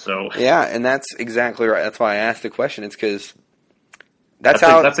areas. So yeah, and that's exactly right. That's why I asked the question. It's because that's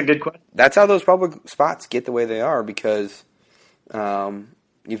a good question. That's how those public spots get the way they are, because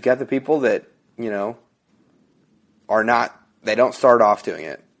you've got the people that are not. They don't start off doing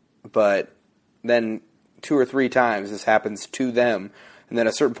it, but then 2 or 3 times this happens to them, and then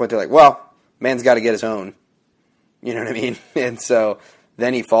at a certain point they're like, well, man's got to get his own. You know what I mean? And so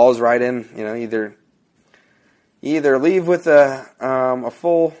then he falls right in, either leave with a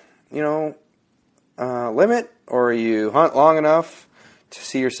full, limit, or you hunt long enough to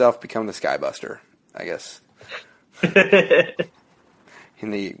see yourself become the skybuster, I guess. In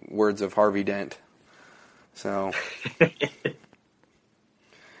the words of Harvey Dent. So I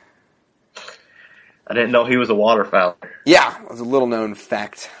didn't know he was a waterfowler. Yeah, it was a little known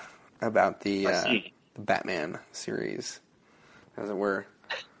fact about the Batman series, as it were.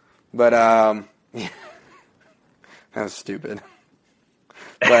 But that was stupid.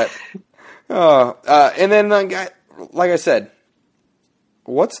 But and then like I said,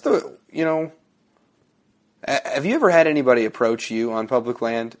 what's the have you ever had anybody approach you on public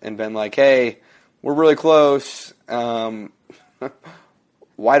land and been like, hey, we're really close. Why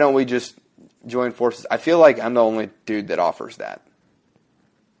don't we just join forces? I feel like I'm the only dude that offers that.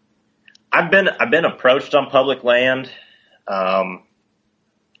 I've been approached on public land. I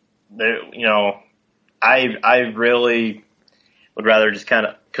really would rather just kind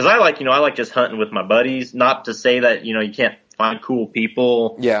of, because I like just hunting with my buddies. Not to say that you can't find cool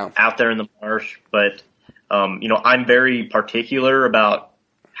people out there in the marsh, but I'm very particular about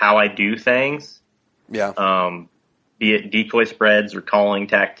how I do things. Yeah. Be it decoy spreads or calling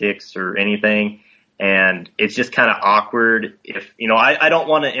tactics or anything. And it's just kind of awkward if, I don't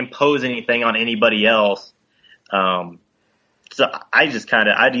want to impose anything on anybody else. So I just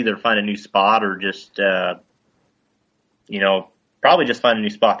I'd either find a new spot or just, probably just find a new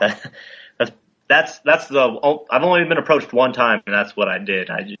spot. I've only been approached one time, and that's what I did.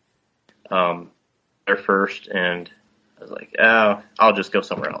 I just, there first, and I was like, oh, I'll just go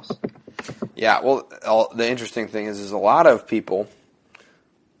somewhere else. Yeah, well, the interesting thing is a lot of people,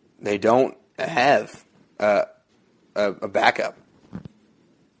 they don't have a backup.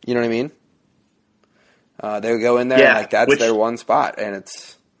 You know what I mean? They go in there and that's their one spot, and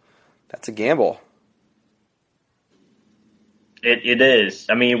that's a gamble. It is.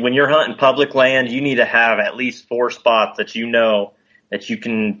 I mean, when you're hunting public land, you need to have at least 4 spots that that you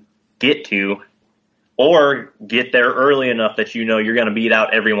can get to, or get there early enough that you're going to beat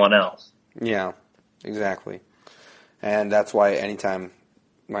out everyone else. Yeah, exactly. And that's why anytime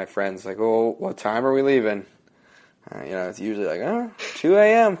my friends like, oh, what time are we leaving? It's usually like, 2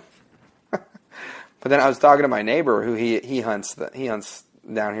 a.m. But then I was talking to my neighbor who he hunts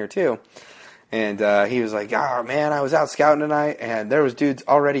down here too. And he was like, oh, man, I was out scouting tonight, and there was dudes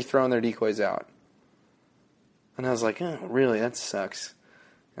already throwing their decoys out. And I was like, oh, really? That sucks.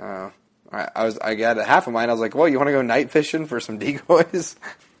 I got half of mine. I was like, well, you want to go night fishing for some decoys?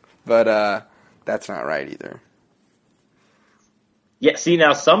 But that's not right either. Yeah, see,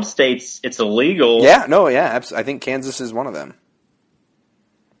 now some states it's illegal. Yeah, no, yeah, I think Kansas is one of them.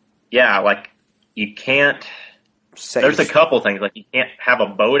 Yeah, like you can't. There's a couple things, like you can't have a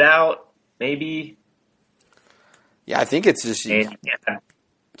boat out, maybe. Yeah, I think it's just you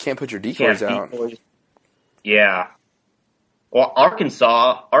can't put your decoys out. Yeah. Well,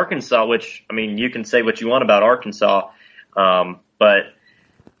 Arkansas, which, I mean, you can say what you want about Arkansas, but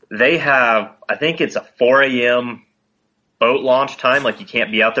they have, I think it's a 4 a.m. boat launch time. Like, you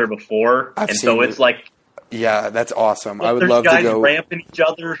can't be out there before. It's like... Yeah, that's awesome. I would love to go... guys ramping each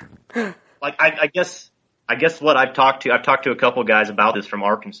other. Like, I guess what I've talked to a couple guys about this from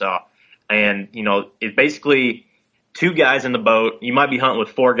Arkansas, and, you know, it's basically 2 guys in the boat. You might be hunting with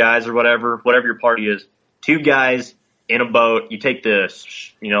 4 guys or whatever your party is. 2 guys in a boat. You take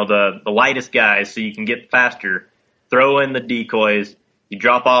the lightest guys so you can get faster. Throw in the decoys. You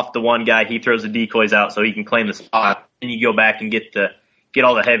drop off the one guy. He throws the decoys out so he can claim the spot. And you go back and get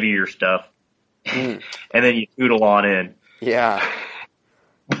all the heavier stuff. And then you toodle on in. Yeah.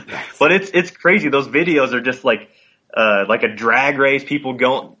 But it's crazy. Those videos are just like a drag race. People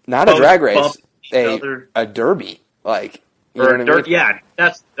going. Not a drag race. A derby. Like. You know what I mean? Yeah,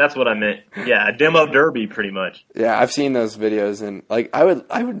 that's what I meant. Yeah, a demo derby, pretty much. Yeah, I've seen those videos, and like I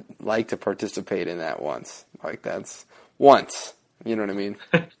would like to participate in that once. Like that's once. You know what I mean?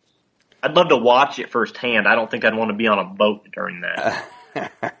 I'd love to watch it firsthand. I don't think I'd want to be on a boat during that.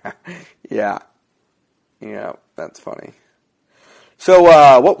 Yeah, that's funny.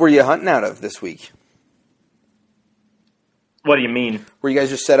 So, what were you hunting out of this week? What do you mean? Were you guys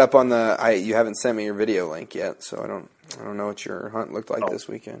just set up on the? You haven't sent me your video link yet, so I don't know what your hunt looked like this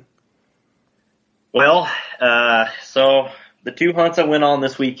weekend. Well, so the 2 hunts I went on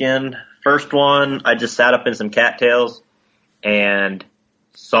this weekend. First one, I just sat up in some cattails and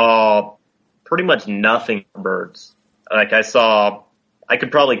saw pretty much nothing for birds. Like I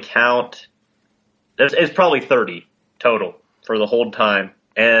could probably count. It's probably 30 total for the whole time,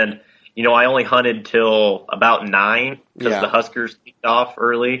 and. You know, I only hunted till about 9 because the Huskers kicked off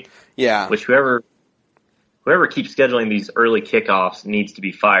early. Yeah. Which whoever keeps scheduling these early kickoffs needs to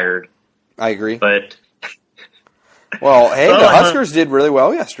be fired. I agree. But well, hey, the Huskers did really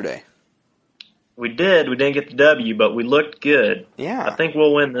well yesterday. We did. We didn't get the W, but we looked good. Yeah. I think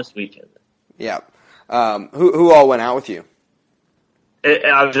we'll win this weekend. Yeah. Who all went out with you?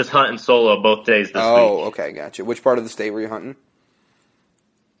 I was just hunting solo both days this week. Oh, okay, gotcha. Which part of the state were you hunting?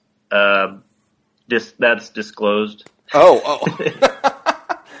 That's disclosed. Oh.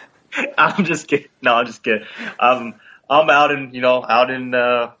 I'm just kidding. No, I'm just kidding. I'm out in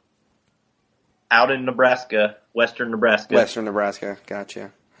Nebraska, western Nebraska. Western Nebraska,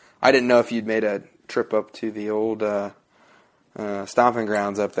 gotcha. I didn't know if you'd made a trip up to the old stomping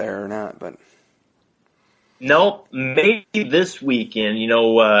grounds up there or not, but. Nope, maybe this weekend.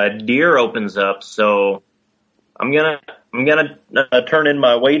 Deer opens up, so I'm gonna turn in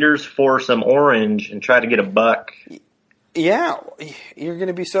my waders for some orange and try to get a buck. Yeah, you're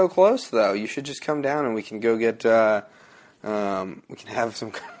gonna be so close though. You should just come down and we can go get. We can have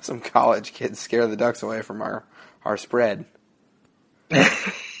some college kids scare the ducks away from our spread.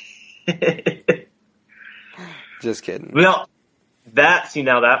 Just kidding. Well,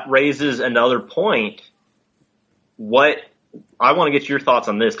 that raises another point. I want to get your thoughts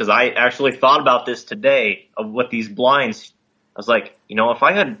on this because I actually thought about this today of what these blinds. I was like,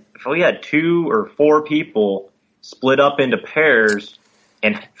 if we had 2 or 4 people split up into pairs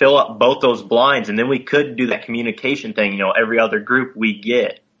and fill up both those blinds, and then we could do that communication thing. Every other group we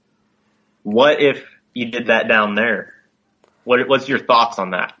get. What if you did that down there? What's your thoughts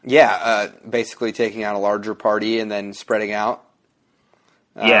on that? Yeah, basically taking out a larger party and then spreading out.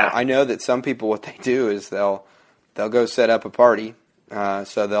 Yeah, I know that some people what they do is they'll go set up a party,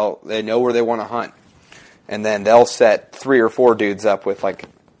 so they know where they want to hunt, and then they'll set 3 or 4 dudes up with like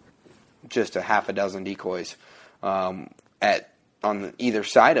just a half a dozen decoys on either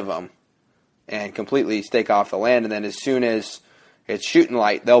side of them, and completely stake off the land. And then as soon as it's shooting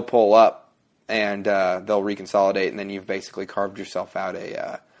light, they'll pull up and they'll reconsolidate, and then you've basically carved yourself out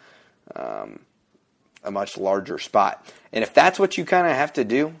a much larger spot. And if that's what you kind of have to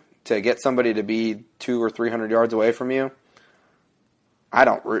do to get somebody to be 200 or 300 yards away from you, I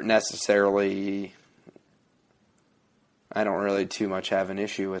don't really too much have an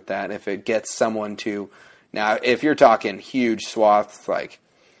issue with that. If it gets someone to, now if you're talking huge swaths like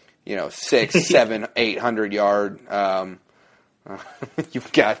 600, 700, 800 yard,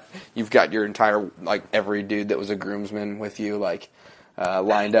 you've got your entire every dude that was a groomsman with you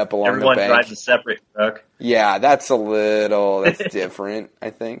lined up along Everyone the bank. drives a separate truck. Yeah, that's different, I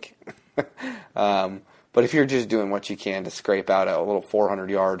think. But if you're just doing what you can to scrape out a little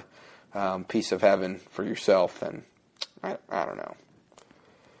 400-yard piece of heaven for yourself, then I don't know.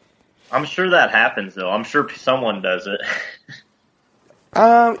 I'm sure that happens, though. I'm sure someone does it.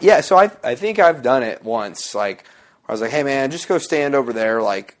 Yeah, so I think I've done it once. Like, I was like, hey, man, just go stand over there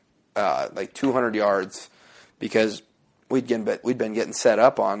like 200 yards because we'd been getting set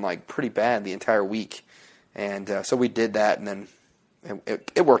up on like pretty bad the entire week. And so we did that, and then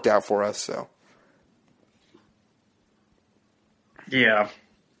it worked out for us. So Yeah.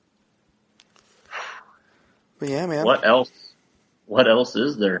 but yeah, man. What else? What else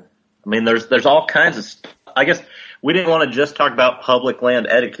is there? I mean, there's all kinds of stuff. I guess we didn't want to just talk about public land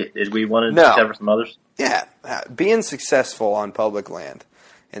etiquette. Did we want to cover some others? Yeah, being successful on public land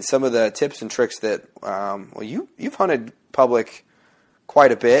and some of the tips and tricks that, you've hunted public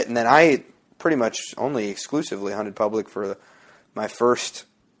quite a bit, and then I pretty much only exclusively hunted public for my first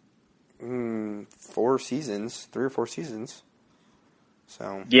 3 or 4 seasons.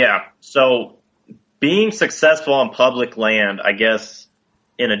 So Yeah. So being successful on public land, I guess,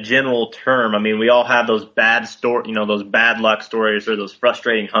 in a general term, I mean, we all have those those bad luck stories or those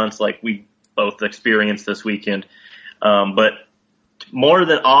frustrating hunts like we both experienced this weekend. But more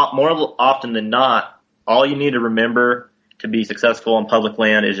often than not, all you need to remember to be successful on public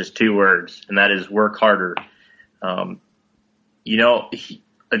land is just 2 words, and that is work harder. I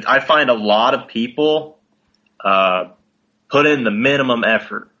find a lot of people put in the minimum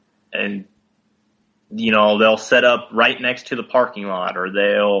effort, and they'll set up right next to the parking lot, or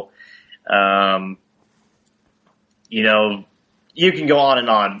they'll, you can go on and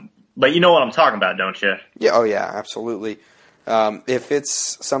on, but you know what I'm talking about, don't you? yeah, oh yeah, absolutely. If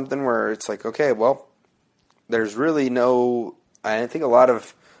it's something where it's like, okay, well, there's really no. I think I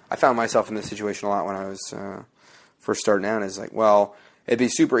found myself in this situation a lot when I was first starting out. Is like, well, it'd be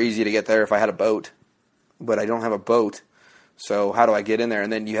super easy to get there if I had a boat, but I don't have a boat. So how do I get in there?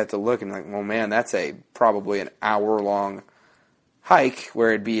 And then you have to look and like, well, man, that's probably an hour-long hike where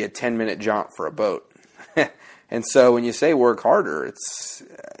it'd be a 10-minute jaunt for a boat. And so when you say work harder, it's,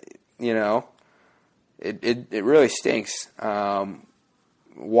 it really stinks.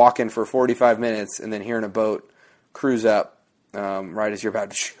 Walking for 45 minutes and then hearing a boat cruise up right as you're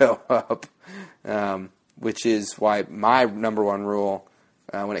about to show up, which is why my number one rule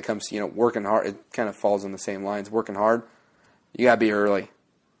when it comes to, working hard, it kind of falls on the same lines. Working hard. You gotta be early.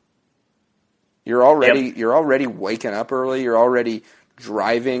 You're already waking up early. You're already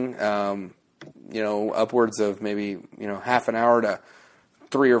driving, upwards of maybe half an hour to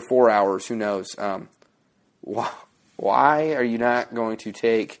 3 or 4 hours. Who knows? Why are you not going to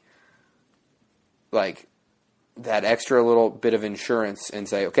take like that extra little bit of insurance and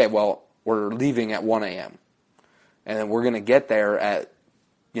say, okay, well, we're leaving at 1 a.m. and then we're gonna get there at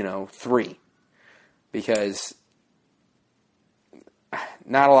 3, because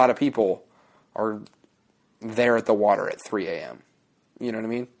not a lot of people are there at the water at 3 a.m. You know what I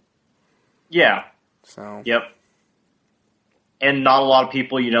mean? Yeah. So. Yep. And not a lot of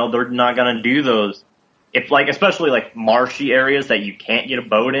people, they're not going to do those. If especially marshy areas that you can't get a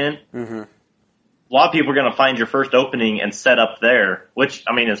boat in, mm-hmm. A lot of people are going to find your first opening and set up there, which,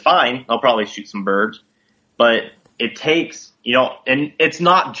 I mean, is fine. They'll probably shoot some birds. But it takes, and it's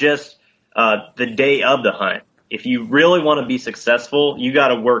not just the day of the hunt. If you really want to be successful, you got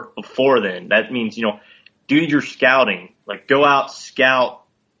to work before then. That means, do your scouting. Go out, scout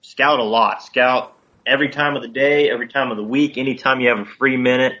a lot. Scout every time of the day, every time of the week, anytime you have a free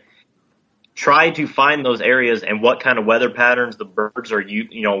minute. Try to find those areas and what kind of weather patterns the birds are,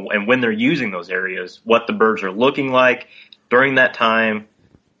 and when they're using those areas, what the birds are looking like during that time.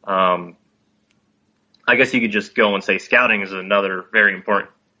 I guess you could just go and say scouting is another very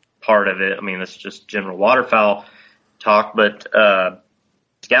important part of it. I mean, that's just general waterfowl talk, but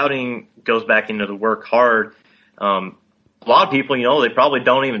scouting goes back into the work hard. A lot of people, they probably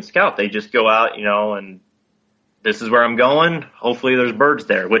don't even scout. They just go out, and this is where I'm going. Hopefully there's birds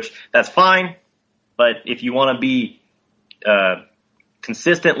there, which that's fine. But if you want to be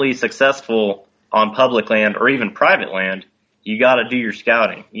consistently successful on public land or even private land, you got to do your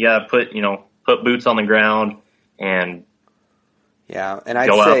scouting. You got to put boots on the ground and and I'd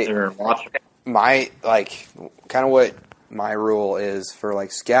go say out there and watch. My kind of what my rule is for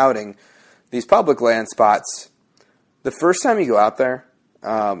scouting these public land spots. The first time you go out there,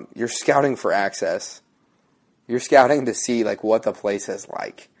 you're scouting for access. You're scouting to see what the place is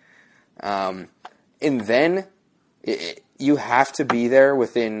like, and then you have to be there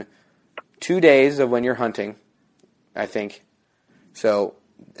within 2 days of when you're hunting. I think so.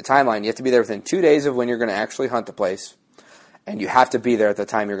 The timeline: you have to be there within 2 days of when you're going to actually hunt the place. And you have to be there at the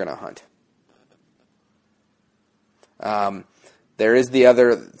time you're going to hunt. There is the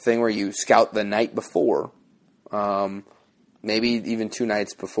other thing where you scout the night before, maybe even 2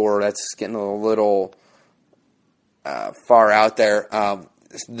 nights before. That's getting a little far out there.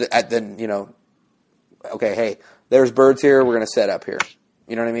 Okay, hey, there's birds here. We're going to set up here.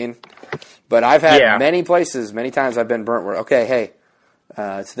 You know what I mean? But I've had many times I've been burnt where, okay, hey,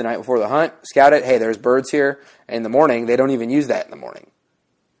 it's the night before the hunt, scout it. Hey, there's birds here. And in the morning, they don't even use that in the morning.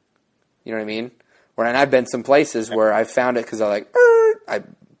 You know what I mean? And I've been some places where I found it because I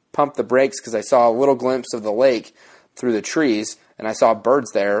pumped the brakes because I saw a little glimpse of the lake through the trees, and I saw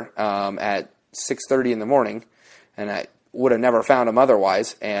birds there at 6:30 in the morning, and I would have never found them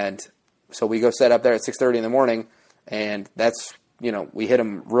otherwise. And so we go set up there at 6:30 in the morning, and that's, we hit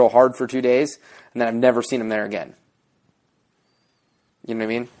them real hard for 2 days, and then I've never seen them there again. You know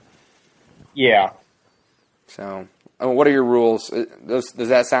what I mean? Yeah. So, what are your rules? Does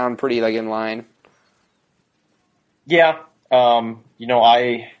that sound pretty in line? Yeah. I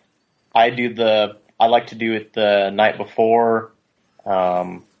like to do it the night before.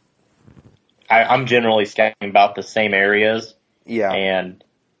 I'm generally scouting about the same areas. Yeah. And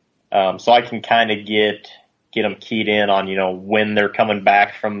so I can kind of get them keyed in on, when they're coming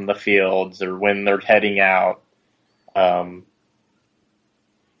back from the fields or when they're heading out. I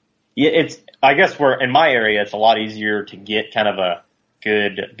guess in my area, it's a lot easier to get kind of a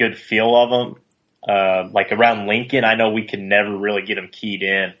good feel of them. Around Lincoln, I know we could never really get them keyed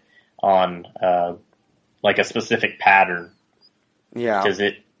in on, a specific pattern. Yeah. Because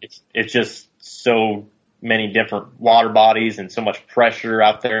it's just so many different water bodies and so much pressure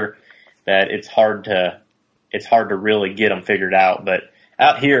out there that it's hard to really get them figured out. But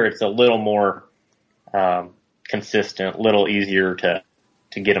out here, it's a little more, consistent, a little easier to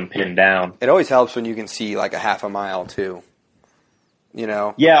get them pinned down. It always helps when you can see a half a mile too.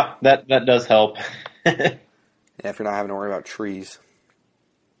 Yeah, that does help. Yeah, if you're not having to worry about trees.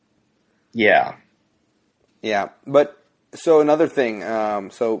 Yeah. Yeah, but so another thing,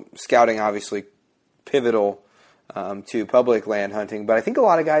 so scouting obviously pivotal to public land hunting, but I think a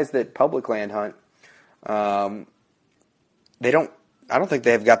lot of guys that public land hunt, I don't think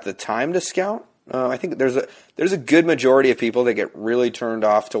they've got the time to scout. I think there's a good majority of people that get really turned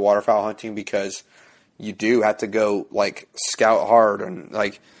off to waterfowl hunting because you do have to go scout hard, and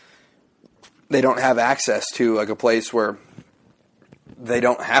they don't have access to a place where they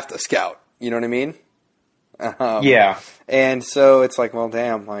don't have to scout. You know what I mean? Yeah. And so it's well,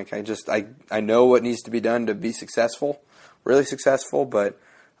 damn, I know what needs to be done to be successful, really successful, but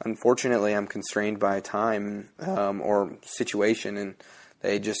unfortunately I'm constrained by time or situation, and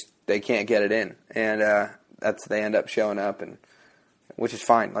they can't get it in. And they end up showing up, and which is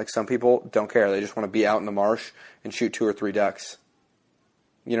fine. Some people don't care. They just want to be out in the marsh and shoot 2 or 3 ducks.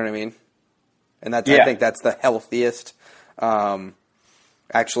 You know what I mean? And I think that's the healthiest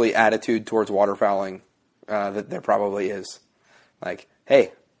actually attitude towards waterfowling that there probably is.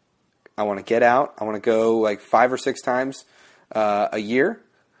 Hey, I want to get out. I want to go 5 or 6 times a year,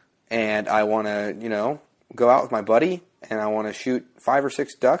 and I want to, go out with my buddy, and I want to shoot 5 or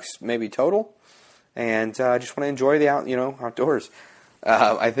 6 ducks, maybe total, and I just want to enjoy the outdoors.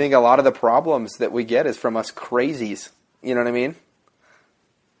 I think a lot of the problems that we get is from us crazies. You know what I mean?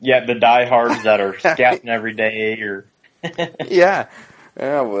 Yeah, the diehards that are scouting every day, or yeah.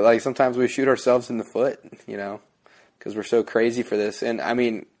 Well, sometimes we shoot ourselves in the foot, because we're so crazy for this. And I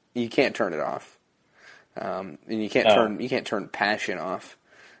mean, you can't turn it off, and you can't turn passion off.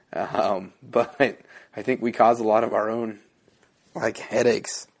 But I think we cause a lot of our own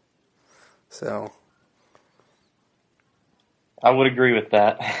headaches. So I would agree with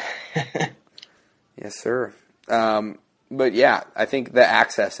that. Yes, sir. But yeah, I think the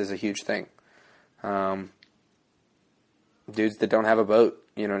access is a huge thing. Dudes that don't have a boat,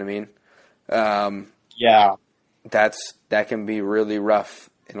 you know what I mean? Yeah. That can be really rough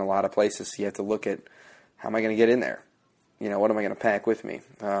in a lot of places. You have to look at, how am I going to get in there? What am I going to pack with me?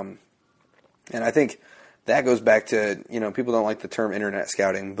 And I think that goes back to, people don't like the term internet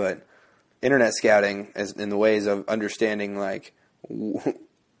scouting, but internet scouting is in the ways of understanding,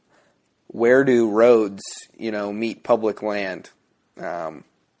 where do roads, meet public land, and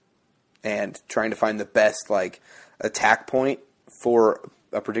trying to find the best, attack point for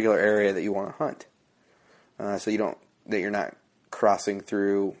a particular area that you want to hunt. So you're not crossing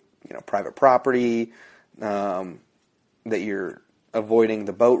through, private property, that you're avoiding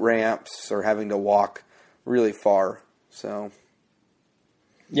the boat ramps or having to walk really far. So.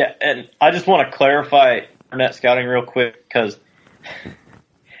 Yeah. And I just want to clarify internet scouting real quick, because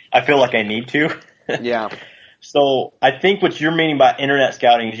I feel like I need to. Yeah. So I think what you're meaning by internet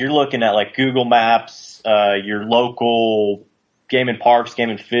scouting is you're looking at like Google Maps, your local game and parks, game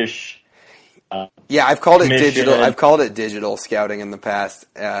and fish. Yeah, I've called it Commission. digital. I've called it digital scouting in the past.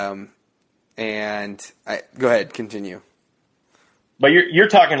 Go ahead, continue. But you're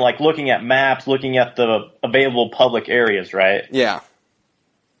talking like looking at maps, looking at the available public areas, right? Yeah.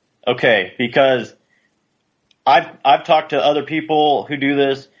 Okay, because I've talked to other people who do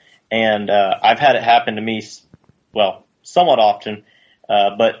this, and I've had it happen to me, well, somewhat often.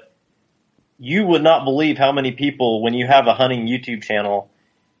 But you would not believe how many people, when you have a hunting YouTube channel,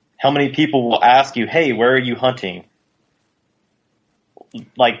 how many people will ask you, "Hey, where are you hunting?"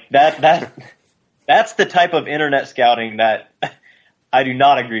 Like that's the type of internet scouting that I do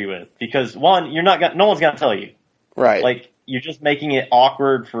not agree with, because one, no one's gonna tell you. Right. Like, you're just making it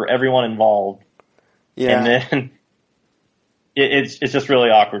awkward for everyone involved. Yeah. And then it's just really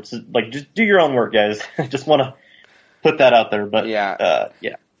awkward. So, like, just do your own work, guys. Just want to put that out there. But yeah.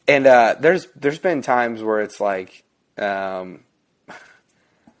 yeah. And there's been times where it's like, when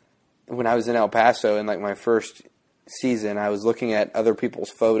I was in El Paso in like my first season, I was looking at other people's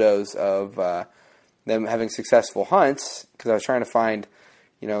photos of them having successful hunts because I was trying to find,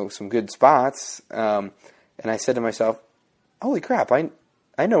 some good spots. And I said to myself, "Holy crap! I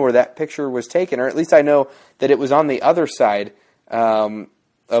know where that picture was taken, or at least I know that it was on the other side of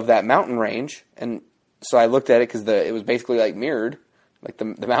that mountain range." And so I looked at it because it was basically like mirrored, like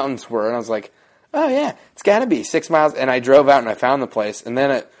the mountains were, and I was like, "Oh yeah, it's got to be 6 miles." And I drove out and I found the place, and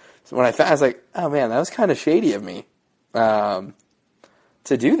then when I found, I was like, "Oh man, that was kind of shady of me to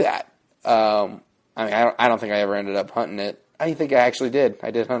do that." I mean, I don't think I ever ended up hunting it. I think I actually did.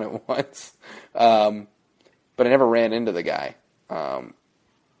 I did hunt it once, but I never ran into the guy.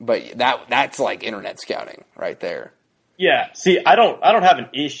 But that's like internet scouting right there. Yeah. See, I don't have an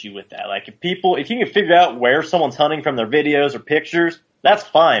issue with that. Like, if you can figure out where someone's hunting from their videos or pictures, that's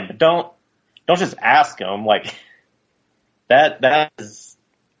fine. But don't just ask them. Like, that is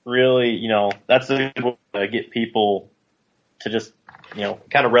really, that's a good way to get people to just,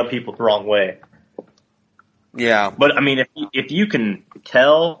 kind of rub people the wrong way. Yeah. But I mean, if you can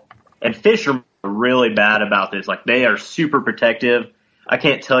tell, and fish are really bad about this. Like, they are super protective. I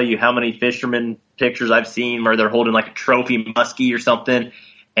can't tell you how many fishermen pictures I've seen where they're holding like a trophy muskie or something,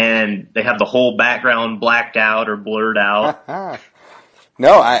 and they have the whole background blacked out or blurred out.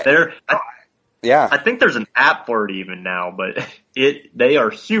 Yeah. I think there's an app for it even now, but they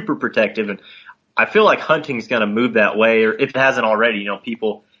are super protective, and I feel like hunting's going to move that way, or if it hasn't already.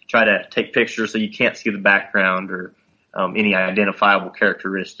 People try to take pictures so you can't see the background or any identifiable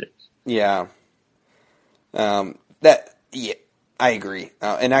characteristics. Yeah. I agree.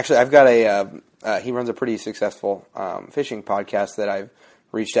 And actually, I've got he runs a pretty successful fishing podcast that I've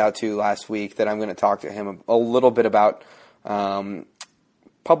reached out to last week that I'm going to talk to him a little bit about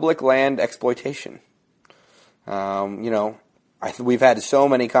public land exploitation. We've had so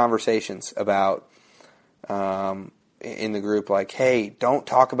many conversations about in the group, like, hey, don't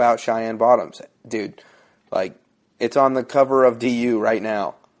talk about Cheyenne Bottoms. Dude, like, it's on the cover of DU right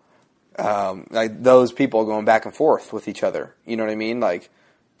now. Like, those people going back and forth with each other. You know what I mean? Like,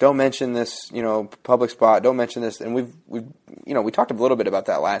 don't mention this, public spot. Don't mention this. And we talked a little bit about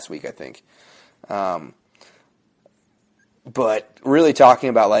that last week, I think. But really talking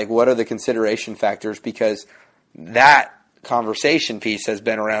about, like, what are the consideration factors, because that conversation piece has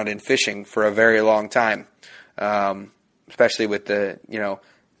been around in fishing for a very long time. Especially with the,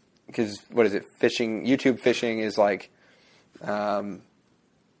 because what is it? YouTube fishing is like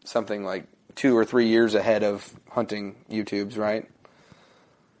something like 2 or 3 years ahead of hunting YouTubes, right?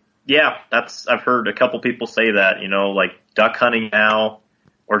 Yeah, I've heard a couple people say that, like duck hunting now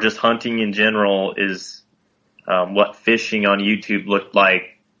or just hunting in general is what fishing on YouTube looked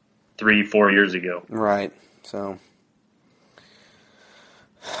like 3-4 years ago. Right. So,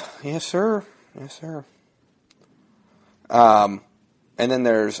 yes, sir. Yes, sir. And then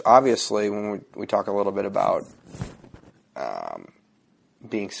there's obviously, when we talk a little bit about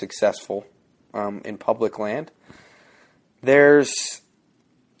being successful in public land,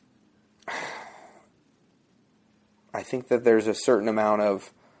 I think that there's a certain amount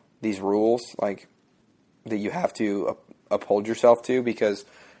of these rules, like, that you have to uphold yourself to, because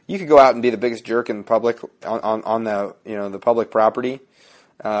you could go out and be the biggest jerk in public on the the public property,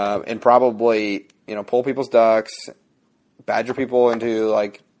 and probably pull people's ducks, badger people into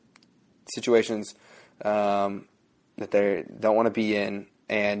like situations that they don't want to be in,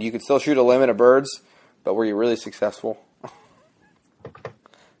 and you could still shoot a limit of birds, but were you really successful?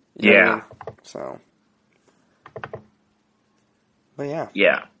 Yeah. What I mean? So, but yeah.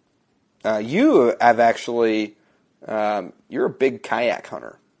 Yeah. You have actually you're a big kayak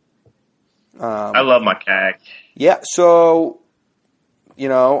hunter. I love my kayak. Yeah, so,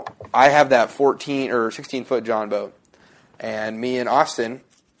 I have that 14 or 16-foot John boat, and me and Austin,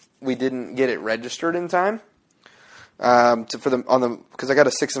 we didn't get it registered in time because I got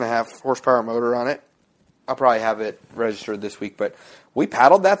a 6.5 horsepower motor on it. I'll probably have it registered this week, but we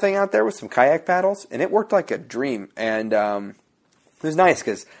paddled that thing out there with some kayak paddles, and it worked like a dream, and it was nice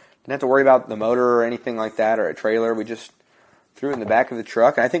because didn't have to worry about the motor or anything like that or a trailer. We just threw it in the back of the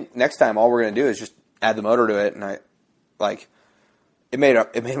truck, and I think next time all we're going to do is just add the motor to it, and it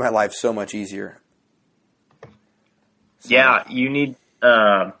made my life so much easier. So, yeah, you need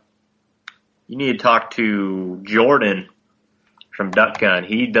to talk to Jordan from Duck Gun.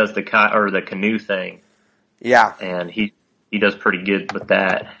 He does the canoe thing. Yeah, and he does pretty good with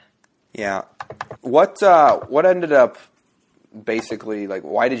that. Yeah, what ended up basically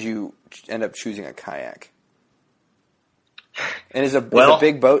why did you end up choosing a kayak? And is a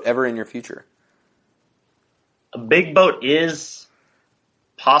big boat ever in your future? A big boat is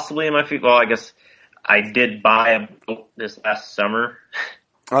possibly in my future. Well, I guess I did buy a boat this last summer.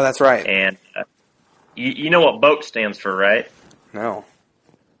 Oh, that's right. And you know what boat stands for, right? No.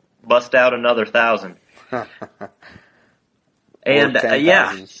 Bust out another 1,000. And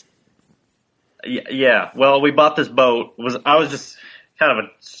yeah. Well, we bought this boat. I was just kind of a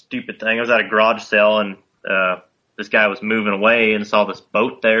stupid thing. I was at a garage sale, and this guy was moving away and saw this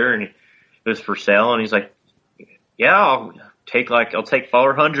boat there, and it was for sale. And he's like, "Yeah, I'll take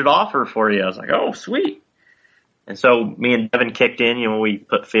 400 offer for you." I was like, "Oh, sweet." And so me and Devin kicked in. We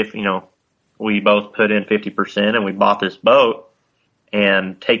put 50. We both put in 50%, and we bought this boat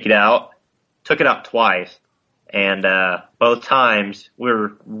and took it out twice. And both times we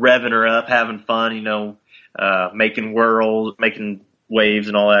were revving her up, having fun, making whirls, making waves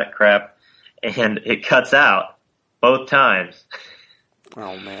and all that crap. And it cuts out both times.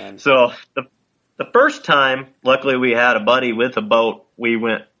 Oh, man. So the first time, luckily we had a buddy with a boat. We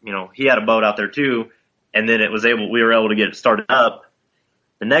went, he had a boat out there too. And then we were able to get it started up.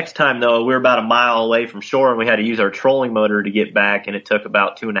 The next time, though, we were about a mile away from shore, and we had to use our trolling motor to get back, and it took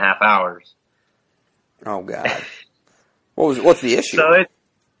about 2.5 hours. Oh God! What's the issue? So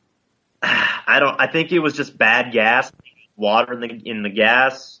I think it was just bad gas, water in the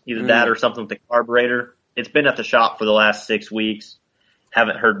gas, either that or something with the carburetor. It's been at the shop for the last 6 weeks.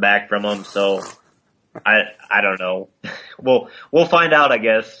 Haven't heard back from them, so I don't know. We'll find out, I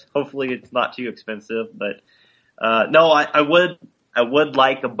guess. Hopefully, it's not too expensive, but no, I would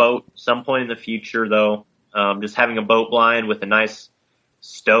like a boat some point in the future, though. Just having a boat blind with a nice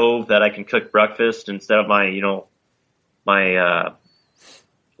stove that I can cook breakfast instead of my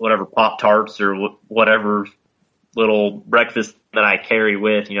whatever Pop-Tarts or whatever little breakfast that I carry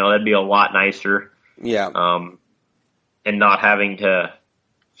with, that'd be a lot nicer. Yeah. And not having to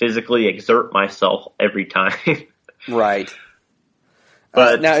physically exert myself every time. Right.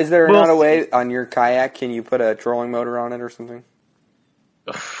 But now, is there not a way on your kayak, can you put a trolling motor on it or something?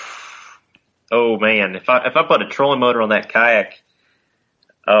 Oh man, if I put a trolling motor on that kayak,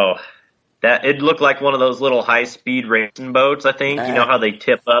 it'd look like one of those little high-speed racing boats, I think. You know how they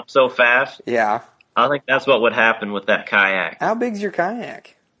tip up so fast? Yeah. I think that's what would happen with that kayak. How big's your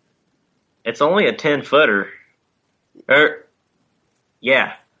kayak? It's only a 10-footer.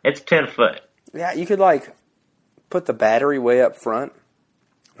 Yeah, it's 10 foot. Yeah, you could put the battery way up front,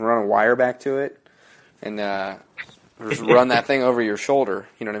 run a wire back to it, and just run that thing over your shoulder.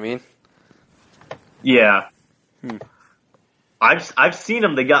 You know what I mean? Yeah. I've seen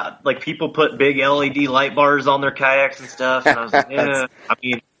them. They got people put big LED light bars on their kayaks and stuff. And I was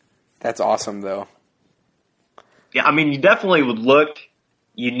like, that's awesome though. Yeah, you definitely would look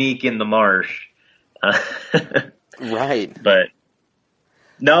unique in the marsh. Right. But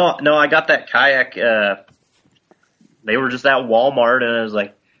no, I got that kayak. They were just at Walmart, and I was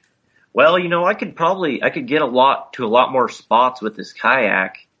like, well, I could get a lot more spots with this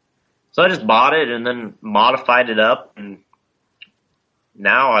kayak. So I just bought it and then modified it up, and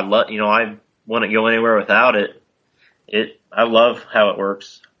now I wouldn't go anywhere without it. I love how it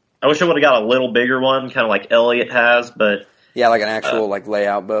works. I wish I would have got a little bigger one, kind of like Elliot has, but yeah, like an actual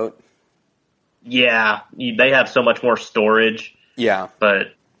layout boat. Yeah, they have so much more storage. Yeah,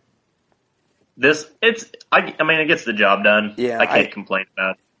 but it gets the job done. Yeah, I can't complain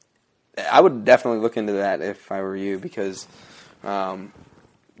about it. I would definitely look into that if I were you, because I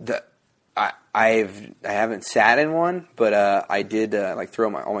haven't sat in one, but I did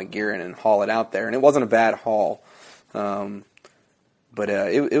throw all my gear in and haul it out there, and it wasn't a bad haul. But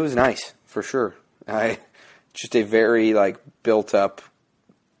it was nice for sure. Just a very built up,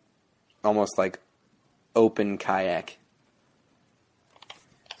 almost open kayak.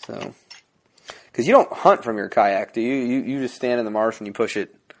 So, because you don't hunt from your kayak, do you? You just stand in the marsh and you push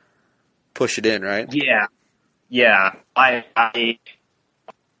it in, right? Yeah. I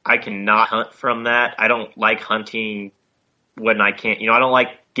cannot hunt from that. I don't like hunting when I can't. I don't like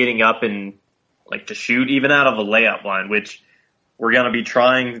getting up and like to shoot even out of a layup line, which we're going to be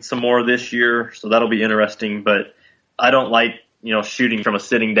trying some more this year, so that'll be interesting. But I don't like shooting from a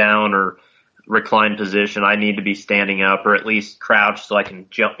sitting down or reclined position. I need to be standing up or at least crouched so I can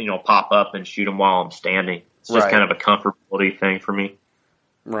jump, pop up and shoot them while I'm standing. It's just kind of a comfortability thing for me.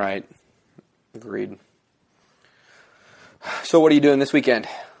 Right. Agreed. So what are you doing this weekend?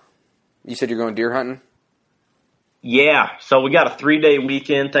 You said you're going deer hunting? Yeah. So we got a 3-day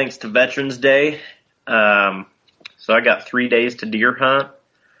weekend thanks to Veterans Day. So I got 3 days to deer hunt.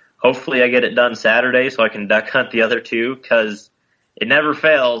 Hopefully I get it done Saturday so I can duck hunt the other 2 because it never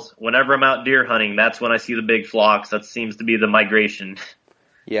fails. Whenever I'm out deer hunting, that's when I see the big flocks. That seems to be the migration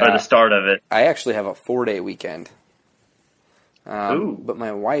or the start of it. I actually have a 4-day weekend. Ooh. But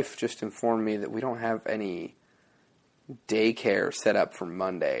my wife just informed me that we don't have any daycare set up for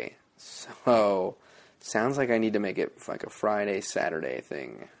Monday. So sounds like I need to make it like a Friday, Saturday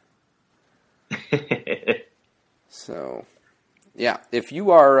thing. So, yeah, if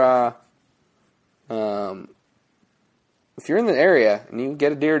you are, if you're in the area and you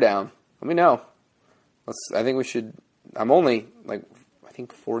get a deer down, let me know. I think we should. I'm only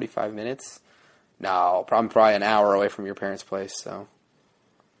 45 minutes. No, I'm probably an hour away from your parents' place. So,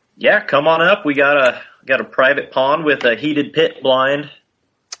 yeah, come on up. We got a private pond with a heated pit blind.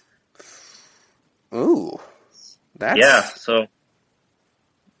 Ooh, so.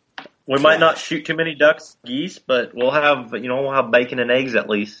 We might not shoot too many ducks, geese, but we'll have bacon and eggs at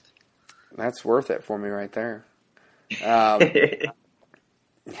least. That's worth it for me right there. Yeah,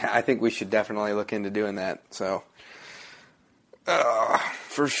 I think we should definitely look into doing that. So,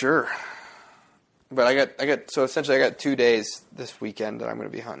 for sure. But I got 2 days this weekend that I'm going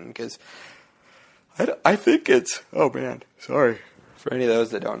to be hunting because I think it's. Oh man, sorry. For any of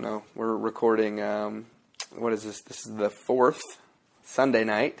those that don't know, we're recording. What is this? This is the 4th Sunday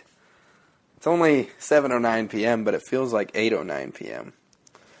night. It's only 7:09 p.m., but it feels like 8:09 p.m.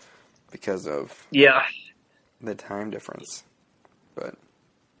 because of the time difference. But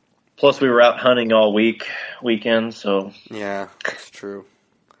plus, we were out hunting all weekend, so yeah, that's true.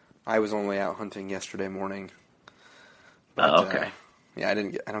 I was only out hunting yesterday morning. But, okay. Yeah, I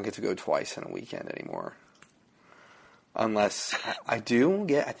don't get to go twice in a weekend anymore. Unless I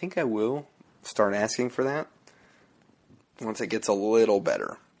think I will start asking for that once it gets a little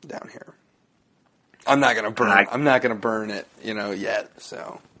better down here. I'm not gonna burn it, yet.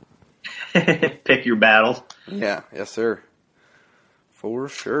 So pick your battles. Yeah, yes, sir, for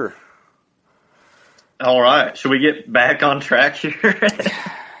sure. All right, should we get back on track here?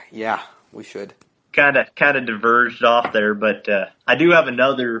 Yeah, we should. Kind of diverged off there, but I do have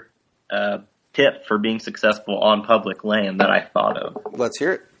another tip for being successful on public land that I thought of. Let's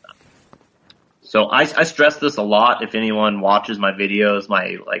hear it. So I stress this a lot if anyone watches my videos,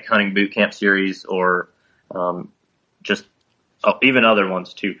 my hunting boot camp series, or even other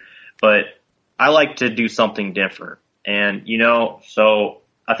ones too. But I like to do something different, and so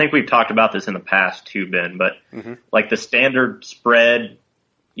I think we've talked about this in the past too, Ben. But like the standard spread,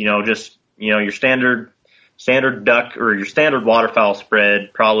 your standard duck or your standard waterfowl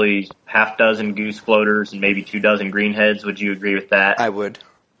spread, probably half dozen goose floaters and maybe 2 dozen greenheads. Would you agree with that? I would.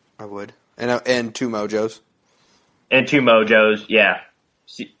 And 2 mojos. And 2 mojos, yeah.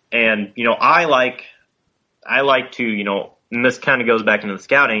 And, I like to, and this kind of goes back into the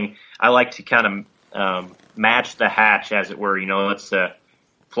scouting, I like to kind of match the hatch, as it were. It's a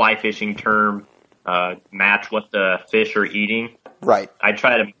fly fishing term, match what the fish are eating. Right. I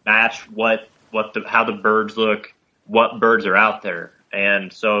try to match how the birds look, what birds are out there.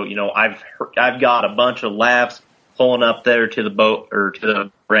 And so, I've got a bunch of laughs pulling up there to the boat or to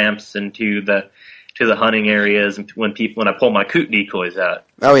the ramps and to the hunting areas, and when I pull my coot decoys out.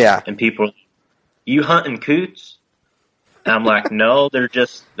 Oh yeah. And people are like, "You hunting coots?" And I'm like, "No, they're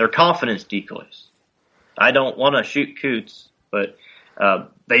confidence decoys. I don't want to shoot coots." But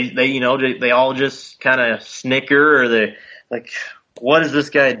they all just kind of snicker, or they like, "What is this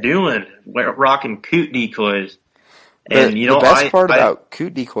guy doing? We're rocking coot decoys." And the best part about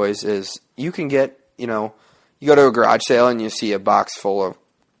coot decoys is you can get, you go to a garage sale and you see a box full of,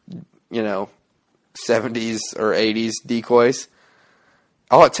 70s or 80s decoys.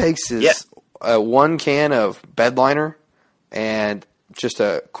 All it takes is 1 can of bed liner and just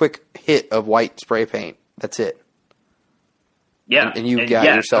a quick hit of white spray paint. That's it. Yeah. And you've got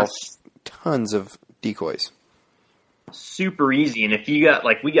yourself tons of decoys? Super easy. And if you got,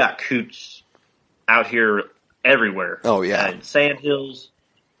 like, we got coots out here everywhere. Oh, yeah. The sand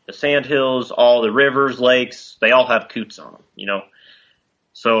hills, all the rivers, lakes, they all have coots on them, you know.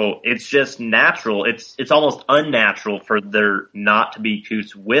 So it's just natural. It's almost unnatural for there not to be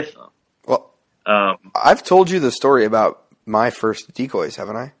coots with them. Well, I've told you the story about my first decoys,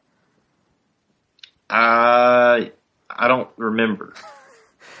 haven't I? I don't remember.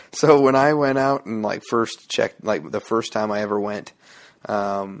 So when I went out and like first checked, like the first time I ever went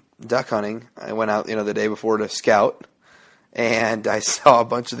duck hunting, I went out, the day before to scout, and I saw a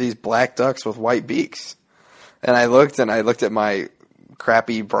bunch of these black ducks with white beaks. And I looked at my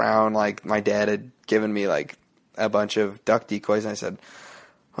crappy brown, like my dad had given me like a bunch of duck decoys, and I said,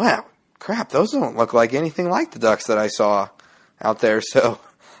 wow, crap, those don't look like anything like the ducks that I saw out there. So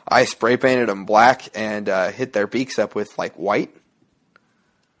I spray painted them black and hit their beaks up with like white.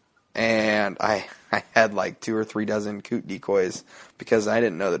 And I had like 2 or 3 dozen coot decoys because I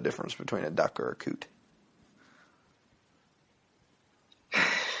didn't know the difference between a duck or a coot.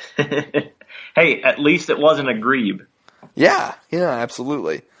 Hey, at least it wasn't a grebe. Yeah,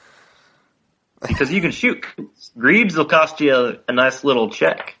 absolutely. Because you can shoot coots. Grebes will cost you a nice little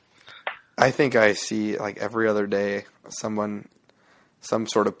check. I think I see like every other day some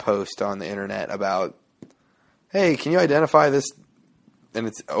sort of post on the internet about, hey, can you identify this? And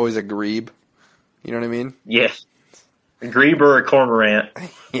it's always a grebe. You know what I mean? Yes. A grebe or a cormorant.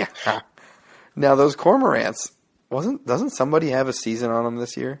 Yeah. Now those cormorants, doesn't somebody have a season on them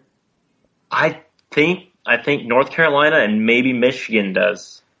this year? I think North Carolina and maybe Michigan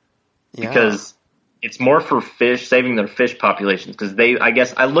does. Yeah. Because it's more for fish, saving their fish populations. Because I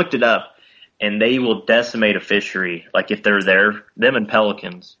guess I looked it up, and they will decimate a fishery, like if they're there, them and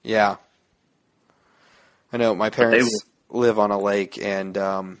pelicans. Yeah. I know my parents live on a lake, and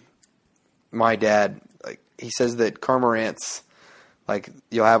my dad, like, he says that cormorants, like,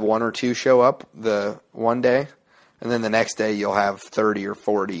 you'll have 1 or 2 show up the one day, and then the next day you'll have 30 or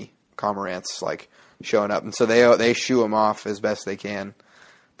 40 cormorants like showing up, and so they shoo them off as best they can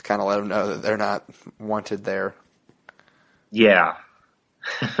to kind of let them know that they're not wanted there. Yeah.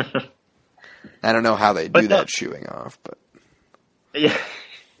 I don't know how they do that shooing off, but yeah,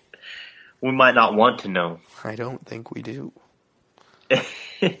 we might not want to know. I don't think we do.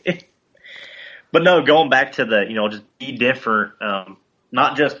 But no, going back to the, just be different.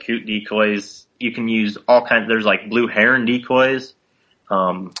 Not just coot decoys. You can use all kinds. There's like blue heron decoys.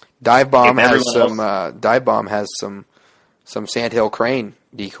 Dive Bomb has some sandhill crane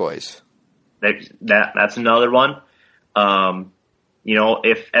decoys. That's another one.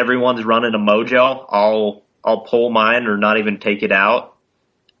 If everyone's running a Mojo, I'll pull mine or not even take it out.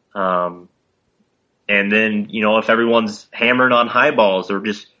 And then, if everyone's hammering on high balls or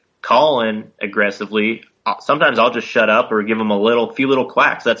just calling aggressively, sometimes I'll just shut up or give them a few little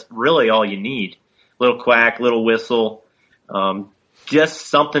quacks. That's really all you need. Little quack, little whistle, just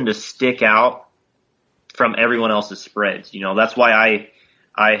something to stick out from everyone else's spreads. That's why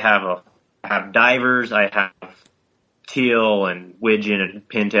I have divers, I have teal and widgeon and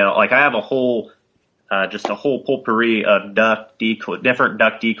pintail. Like, I have a whole potpourri of different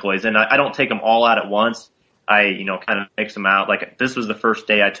duck decoys, and I don't take them all out at once. I, kind of mix them out. Like, this was the first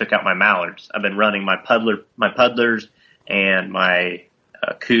day I took out my mallards. I've been running my puddlers and my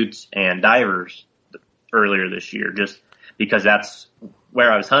coots and divers earlier this year, just because that's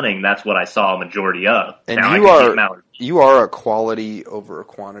where I was hunting. That's what I saw a majority of. And now you are a quality over a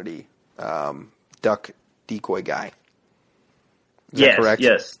quantity duck decoy guy. Is that correct?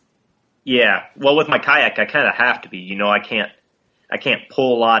 Yes. Yeah. Well, with my kayak, I kind of have to be. I can't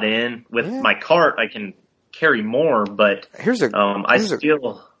pull a lot in. With my cart, I can carry more. But here's a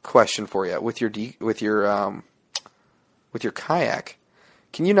still question for you with your kayak.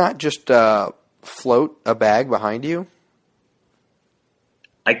 Can you not just float a bag behind you?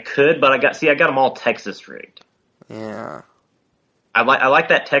 I could, but I got them all Texas rigged. Yeah. I like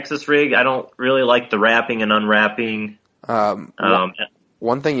that Texas rig. I don't really like the wrapping and unwrapping.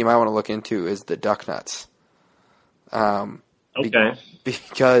 One thing you might want to look into is the duck nuts. Okay.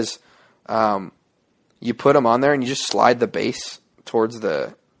 Because you put them on there and you just slide the base towards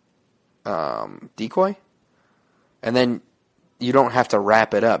the decoy, and then you don't have to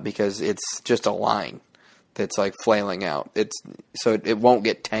wrap it up because it's just a line that's like flailing out. So it won't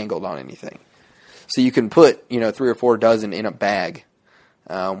get tangled on anything. So you can put 3 or 4 dozen in a bag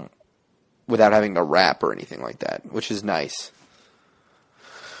without having to wrap or anything like that, which is nice.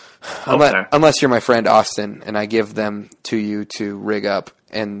 Okay. Unless you're my friend Austin and I give them to you to rig up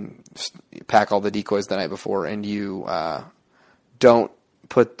and pack all the decoys the night before, and you don't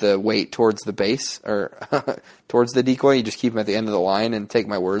put the weight towards the base or towards the decoy. You just keep them at the end of the line, and take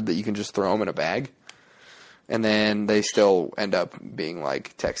my word that you can just throw them in a bag. And then they still end up being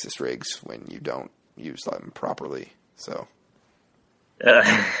like Texas rigs when you don't use them properly. So,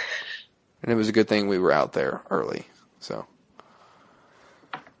 and it was a good thing we were out there early. So,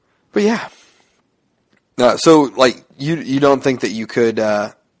 but yeah. So like you don't think that you could?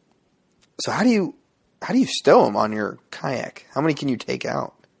 So how do you stow them on your kayak? How many can you take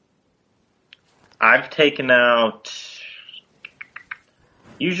out? I've taken out.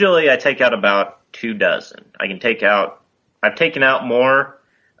 Usually, I take out about 2 dozen. I've taken out more.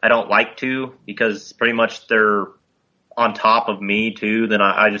 I don't like to, because pretty much they're on top of me too. Then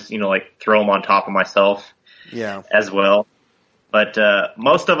I just like throw them on top of myself. Yeah. As well. But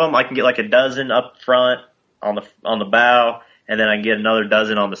most of them I can get like a dozen up front on the bow, and then I can get another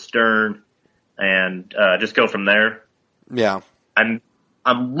dozen on the stern, and just go from there. Yeah. I'm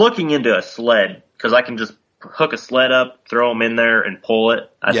looking into a sled, because I can just hook a sled up, throw them in there, and pull it.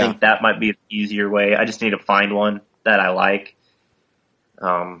 I think that might be an easier way. I just need to find one that I like.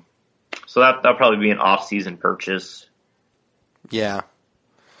 So that'll probably be an off-season purchase. Yeah.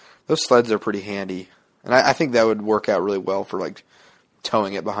 Those sleds are pretty handy. And I think that would work out really well for like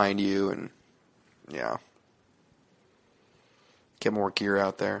towing it behind you, and yeah. Get more gear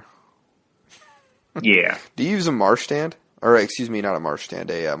out there. Yeah. Do you use a marsh stand? Or excuse me, not a marsh stand,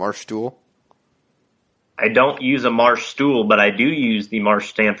 a marsh stool? I don't use a marsh stool, but I do use the marsh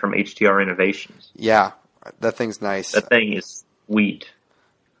stand from HTR Innovations. Yeah, that thing's nice. That thing is sweet.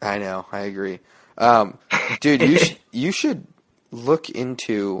 I know, I agree. Dude, you should look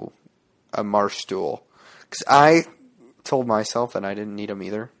into a marsh stool. Because I told myself that I didn't need them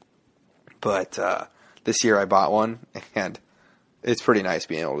either. But this year I bought one, and it's pretty nice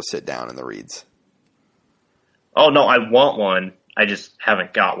being able to sit down in the reeds. Oh, no, I want one. I just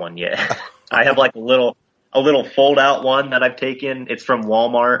haven't got one yet. I have like a little fold-out one that I've taken. It's from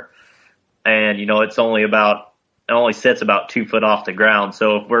Walmart, and it only sits about 2 foot off the ground.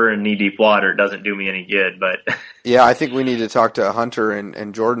 So if we're in knee-deep water, it doesn't do me any good. But yeah, I think we need to talk to Hunter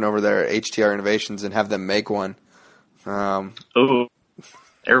and Jordan over there at HTR Innovations and have them make one. Ooh,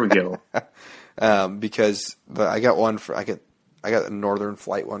 there we go. Because I got one I got a Northern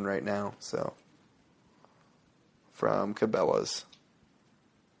Flight one right now. So from Cabela's.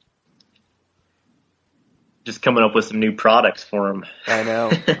 Just coming up with some new products for them. I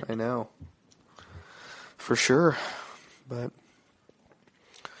know. For sure. But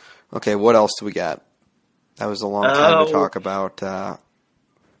okay, what else do we got? That was a long time to talk about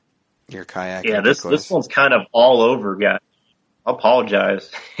your kayak. Yeah, this one's kind of all over, guys. I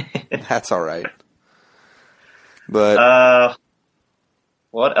apologize. That's all right. But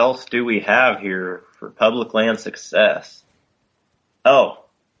what else do we have here for public land success? Oh,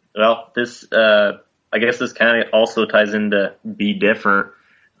 well, this I guess this kind of also ties into be different,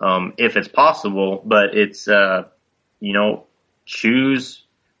 if it's possible, but it's,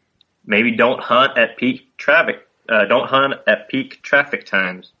 maybe don't hunt at peak traffic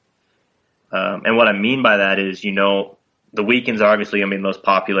times. And what I mean by that is, the weekends are obviously going to be the most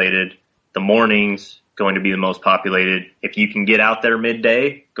populated. The mornings going to be the most populated. If you can get out there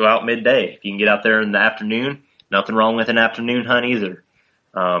midday, go out midday. If you can get out there in the afternoon, nothing wrong with an afternoon hunt either.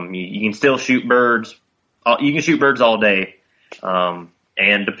 You can still shoot birds. You can shoot birds all day.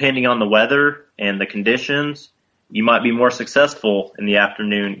 And depending on the weather and the conditions, you might be more successful in the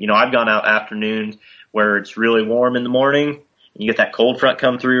afternoon. I've gone out afternoons where it's really warm in the morning, and you get that cold front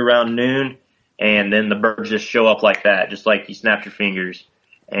come through around noon, and then the birds just show up like that, just like you snapped your fingers,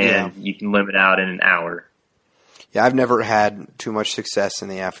 and you can limit out in an hour. Yeah, I've never had too much success in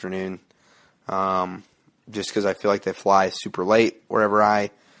the afternoon, just because I feel like they fly super late wherever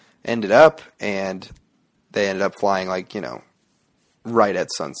I ended up, and they ended up flying right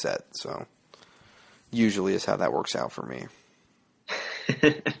at sunset. So usually is how that works out for me.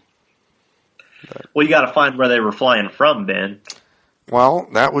 Well, you got to find where they were flying from, Ben. Well,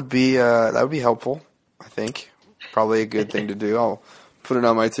 that would be helpful. I think probably a good thing to do. I'll put it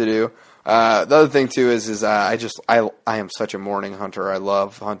on my to-do. The other thing too is I am such a morning hunter. I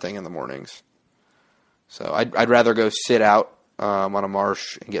love hunting in the mornings. So I'd rather go sit out on a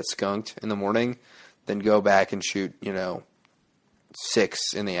marsh and get skunked in the morning than go back and shoot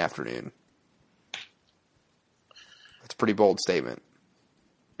 6 in the afternoon. That's a pretty bold statement.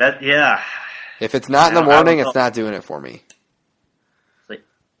 If it's not in the morning, it's not doing it for me.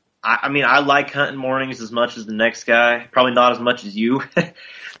 I like hunting mornings as much as the next guy. Probably not as much as you,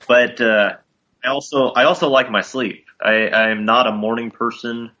 but I also like my sleep. I am not a morning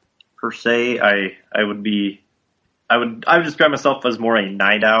person per se. I I would describe myself as more a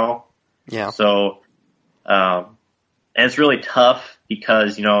night owl. Yeah. So, and it's really tough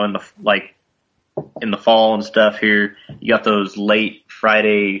because, in the fall and stuff here, you got those late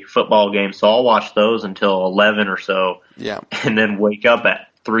Friday football games. So I'll watch those until 11 or so. Yeah. And then wake up at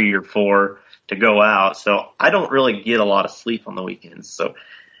 3 or 4 to go out. So I don't really get a lot of sleep on the weekends. So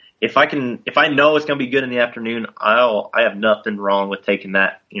if I know it's going to be good in the afternoon, I have nothing wrong with taking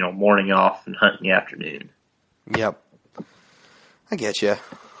that, morning off and hunt in the afternoon. Yep. I get you.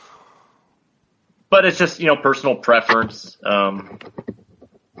 But it's just, personal preference. Some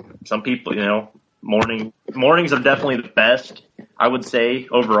people, mornings are definitely the best, I would say,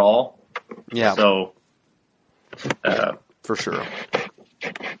 overall. Yeah. So, for sure.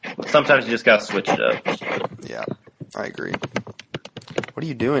 Sometimes you just got to switch it up. Yeah, I agree. What are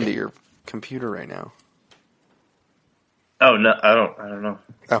you doing to your computer right now? Oh, no, I don't know.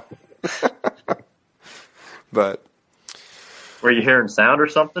 Oh. But. Were you hearing sound or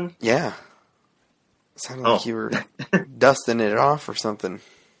something? Yeah. It sounded like you were dusting it off or something.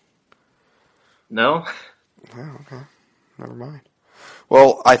 No? Oh, okay. Never mind.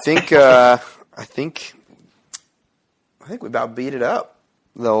 Well, I think we about beat it up.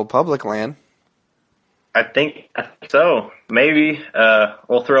 The old public land. I think so. Maybe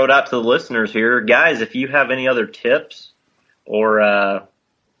we'll throw it out to the listeners here. Guys, if you have any other tips or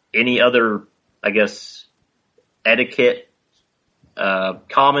any other, I guess, etiquette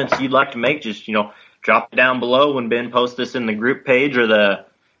comments you'd like to make, just, drop it down below when Ben posts this in the group page or the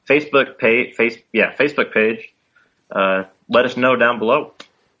Facebook page. Facebook page. Let us know down below.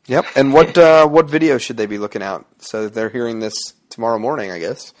 Yep. And what video should they be looking out? So that they're hearing this tomorrow morning, I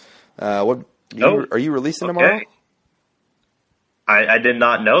guess. Are you releasing tomorrow? Okay. I did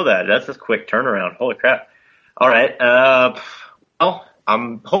not know that. That's a quick turnaround. Holy crap. All right. Well,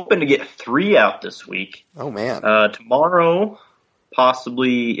 I'm hoping to get 3 out this week. Oh, man. Tomorrow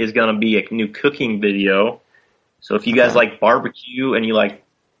possibly is going to be a new cooking video. So if you guys like barbecue and you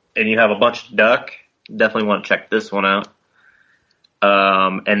have a bunch of duck, definitely want to check this one out.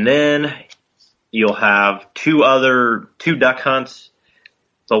 And then you'll have 2 duck hunts.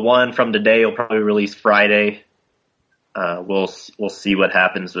 The one from today will probably release Friday. We'll see what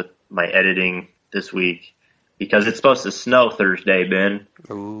happens with my editing this week because it's supposed to snow Thursday, Ben,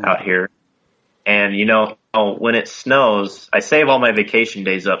 out here. And when it snows, I save all my vacation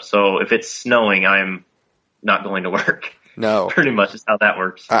days up. So if it's snowing, I'm not going to work. No, pretty much is how that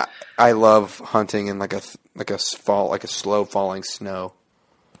works. I love hunting in like a slow falling snow.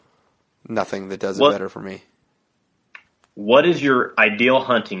 Nothing that does it better for me. What is your ideal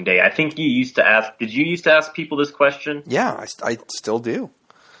hunting day? I think you used to ask. Did you used to ask people this question? Yeah, I still do.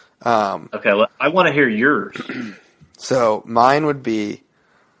 Okay, I want to hear yours. So mine would be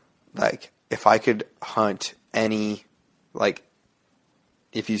like if I could hunt any, like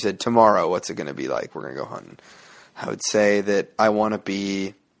if you said tomorrow, what's it going to be like? We're going to go hunting. I would say that I want to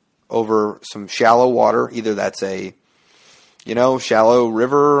be over some shallow water. Either that's a, shallow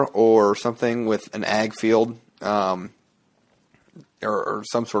river or something with an ag field, or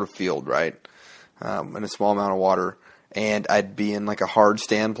some sort of field, right? In a small amount of water. And I'd be in like a hard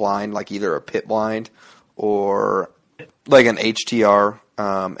stand blind, like either a pit blind or like an HTR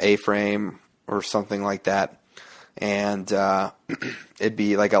A-frame or something like that. And it'd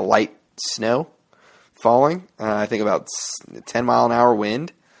be like a light snow falling. I think about 10 mile an hour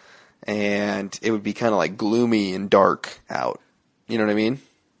wind. And it would be kind of like gloomy and dark out. You know what I mean?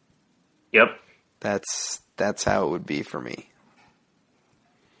 Yep. That's how it would be for me.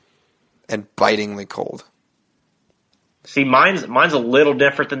 And bitingly cold. See, mine's a little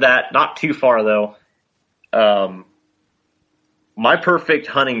different than that. Not too far though. My perfect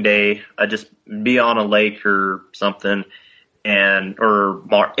hunting day, I'd just be on a lake or something, or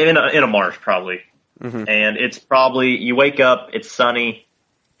in a marsh probably. Mm-hmm. And it's probably you wake up, it's sunny,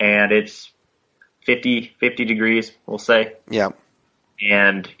 and it's 50 degrees, we'll say. Yeah.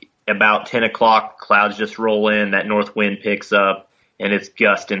 And about 10 o'clock, clouds just roll in, that north wind picks up, and it's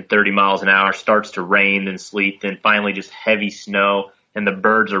gusting 30 miles an hour, starts to rain, then sleet, then finally just heavy snow, and the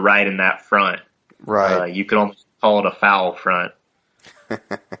birds are right in that front. Right. You could almost call it a foul front.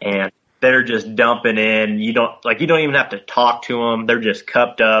 And they're just dumping in. You don't even have to talk to them. They're just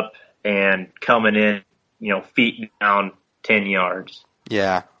cupped up and coming in, feet down 10 yards.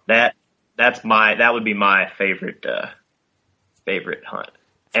 Yeah. That would be my favorite hunt.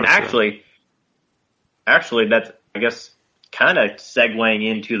 And actually that's, I guess, kind of segueing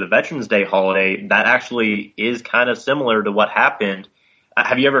into the Veterans Day holiday. That actually is kind of similar to what happened.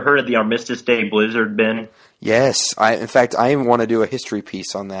 Have you ever heard of the Armistice Day blizzard, Ben? Yes. In fact, I want to do a history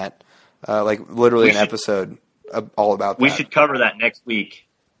piece on that. Like literally an episode all about that. We should cover that next week.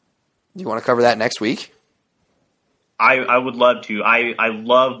 You want to cover that next week? I would love to. I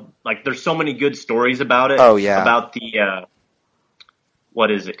love, like, there's so many good stories about it. Oh, yeah. About the,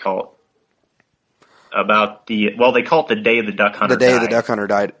 what is it called? About they call it the day the duck hunter died. The day the duck hunter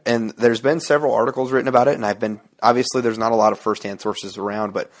died. And there's been several articles written about it, and obviously there's not a lot of first-hand sources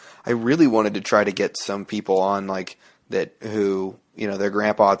around, but I really wanted to try to get some people on, like, that who, their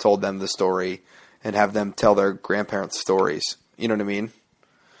grandpa told them the story and have them tell their grandparents' stories. You know what I mean?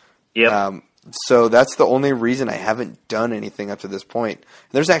 Yeah. So that's the only reason I haven't done anything up to this point.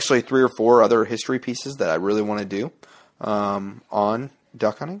 There's actually 3 or 4 other history pieces that I really want to do on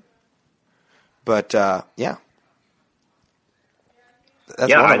duck hunting. But yeah,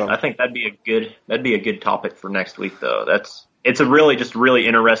 that's one of them. I think that'd be a good topic for next week, though. It's a really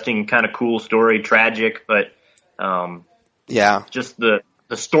interesting, kind of cool story, tragic, but yeah, just the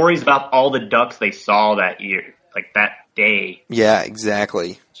stories about all the ducks they saw that year, like that day. Yeah,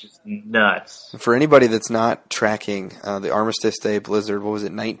 exactly. Just nuts. For anybody that's not tracking the Armistice Day blizzard, what was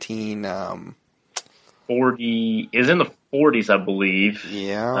it, 40 is in the 40s, I believe.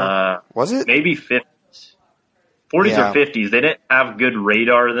 Yeah. Was it? Maybe 50s. 40s or 50s. They didn't have good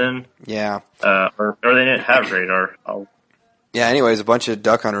radar then. Yeah. Or they didn't have radar. Yeah, anyways, a bunch of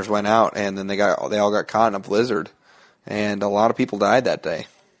duck hunters went out, and then they all got caught in a blizzard, and a lot of people died that day.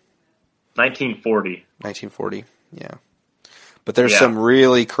 1940, yeah. But there's some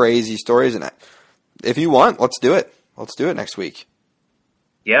really crazy stories, and if you want, let's do it. Let's do it next week.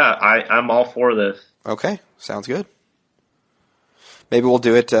 Yeah, I'm all for this. Okay, sounds good. Maybe we'll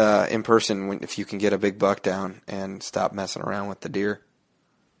do it in person if you can get a big buck down and stop messing around with the deer.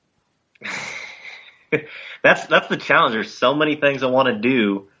 That's the challenge. There's so many things I want to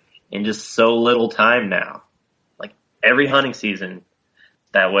do in just so little time now. Like every hunting season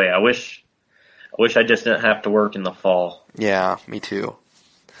that way. I wish I just didn't have to work in the fall. Yeah, me too.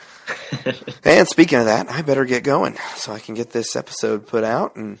 And speaking of that, I better get going so I can get this episode put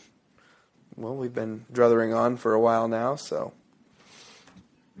out. And, well, we've been druthering on for a while now, so.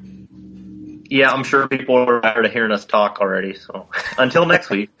 Yeah, I'm sure people are tired of hearing us talk already. So until next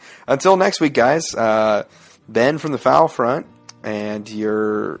week. Until next week, guys. Ben from the Foul Front and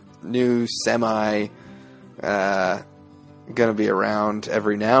your new semi going to be around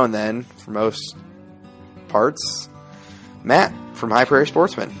every now and then for most parts. Matt from High Prairie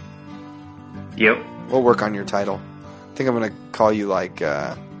Sportsman. Yep. We'll work on your title. I think I'm going to call you like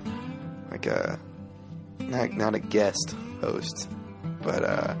a not a guest host,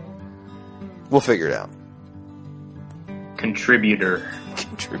 but we'll figure it out. Contributor.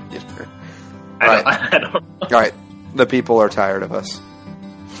 I don't know. All right. The people are tired of us.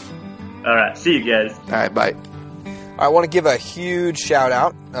 All right. See you guys. All right. Bye. I want to give a huge shout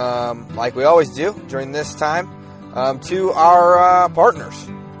out, like we always do during this time, to our partners.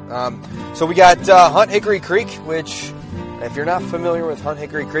 So we got Hunt Hickory Creek, which, if you're not familiar with Hunt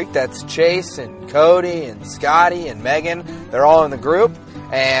Hickory Creek, that's Chase and Cody and Scotty and Megan. They're all in the group,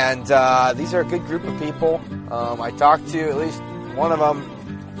 and these are a good group of people. I talked to at least one of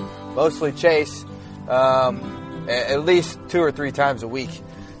them, mostly Chase, at least 2 or 3 times a week,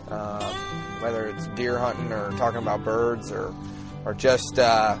 whether it's deer hunting or talking about birds or just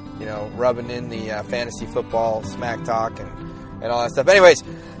rubbing in the fantasy football smack talk and all that stuff. Anyways,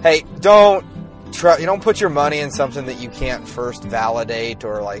 hey, don't put your money in something that you can't first validate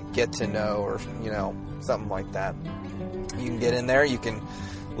or like get to know or something like that. You can get in there, you can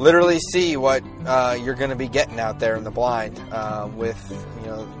literally see what you're going to be getting out there in the blind with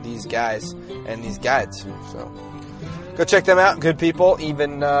these guys and these guides. So go check them out. Good people,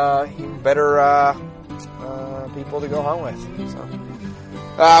 even better people to go hunt with.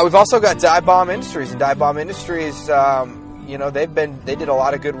 So we've also got Dive Bomb Industries, and Dive Bomb Industries, they did a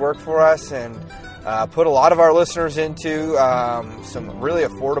lot of good work for us and put a lot of our listeners into some really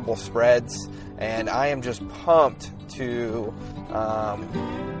affordable spreads. And I am just pumped to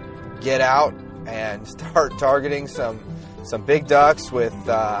get out and start targeting some big ducks with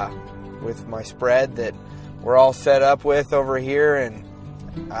my spread that we're all set up with over here, and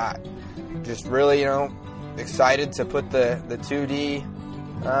just really excited to put the 2D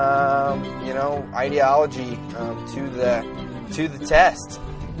ideology to the test.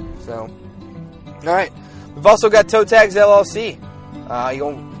 So, all right, we've also got Toe Tags LLC.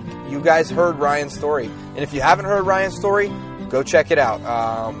 You guys heard Ryan's story, and if you haven't heard Ryan's story, go check it out.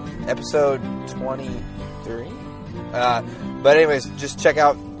 Episode 23. But anyways, just check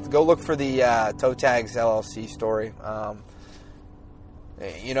out. Go look for the Toe Tags LLC story.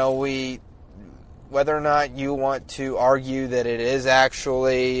 Whether or not you want to argue that it is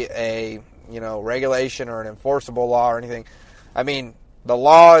actually a regulation or an enforceable law or anything. I mean, the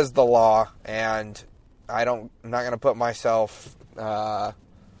law is the law, and I'm not going to put myself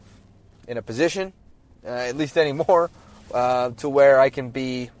in a position, at least anymore, to where I can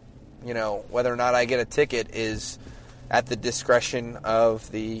be, whether or not I get a ticket is at the discretion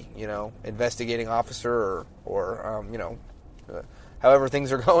of the, investigating officer or however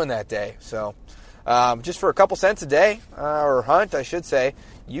things are going that day. So, just for a couple cents a day, or hunt, I should say,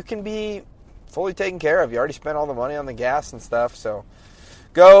 you can be fully taken care of. You already spent all the money on the gas and stuff, so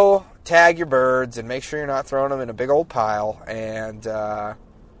go tag your birds and make sure you're not throwing them in a big old pile. And, go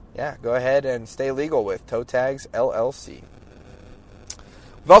ahead and stay legal with Toe Tags LLC.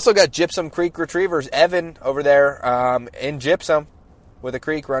 We've also got Gypsum Creek Retrievers. Evan over there in Gypsum with a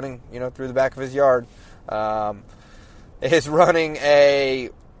creek running, through the back of his yard, is running a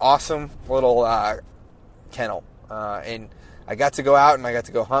awesome little kennel. And I got to go out and I got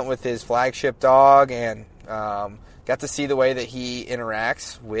to go hunt with his flagship dog, and got to see the way that he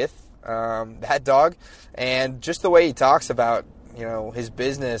interacts with that dog, and just the way he talks about his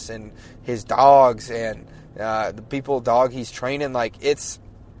business and his dogs and the dog he's training. Like it's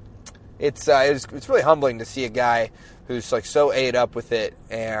really humbling to see a guy who's like so ate up with it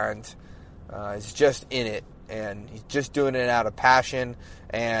and is just in it, and he's just doing it out of passion,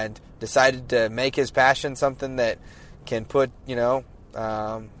 and decided to make his passion something that can put dinner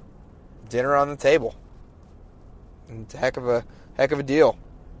on the table. It's a heck of a deal.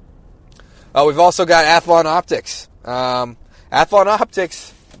 We've also got Athlon Optics. Athlon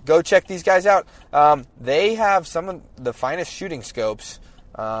Optics, go check these guys out. They have some of the finest shooting scopes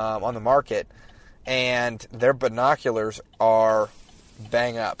on the market, and their binoculars are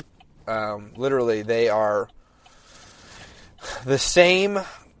bang up. Literally, they are the same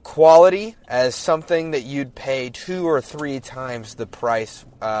quality as something that you'd pay 2 or 3 times the price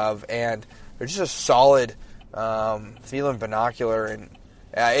of, and they're just a solid feeling binocular, and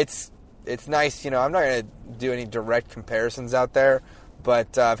it's nice. I'm not going to do any direct comparisons out there,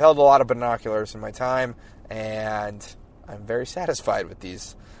 but I've held a lot of binoculars in my time, and I'm very satisfied with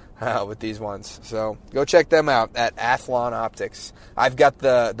these ones. So go check them out at Athlon Optics. I've got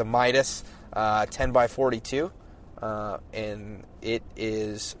the Midas 10x42, and it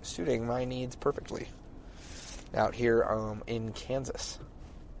is suiting my needs perfectly out here in Kansas.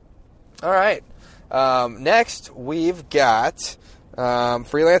 All right. Next, we've got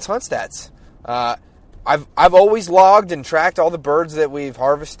Freelance Hunt Stats. I've always logged and tracked all the birds that we've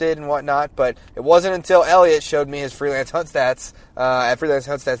harvested and whatnot, but it wasn't until Elliot showed me his Freelance Hunt Stats at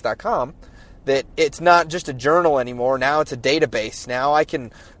freelancehuntstats.com that it's not just a journal anymore. Now it's a database. Now I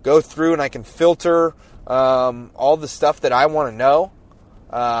can go through and I can filter all the stuff that I want to know.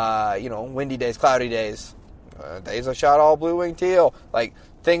 Windy days, cloudy days, days I shot all blue-winged teal, like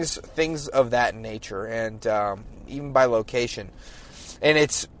things of that nature, and even by location. And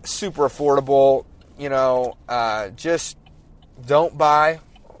it's super affordable. Just don't buy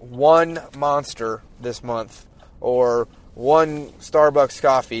one Monster this month or one Starbucks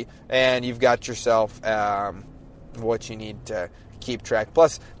coffee, and you've got yourself what you need to keep track.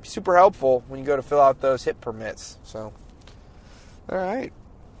 Plus, super helpful when you go to fill out those HIP permits. So, all right.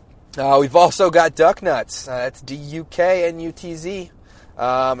 We've also got Duck Nuts. That's DUKNUTZ.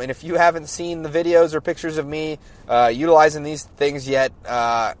 And if you haven't seen the videos or pictures of me utilizing these things yet,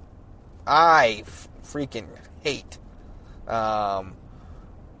 I freaking hate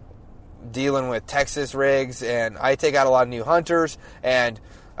dealing with Texas rigs, and I take out a lot of new hunters, and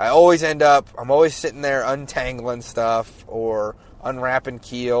I'm always sitting there untangling stuff or unwrapping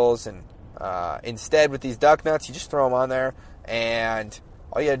keels, and instead with these Duck Nuts, you just throw them on there, and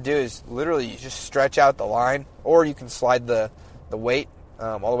all you gotta do is literally you just stretch out the line, or you can slide the weight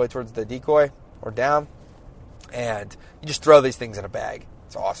all the way towards the decoy or down, and you just throw these things in a bag.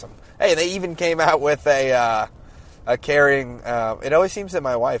 It's awesome. Hey, they even came out with a carrying. It always seems that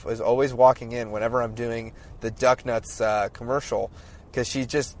my wife is always walking in whenever I'm doing the Duck Nuts commercial, because she's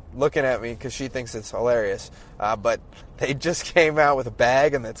just looking at me because she thinks it's hilarious. But they just came out with a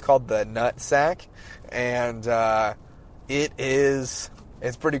bag, and it's called the Nut Sack, and it's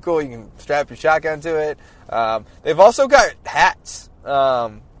pretty cool. You can strap your shotgun to it. They've also got hats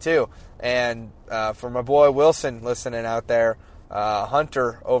too, and for my boy Wilson listening out there,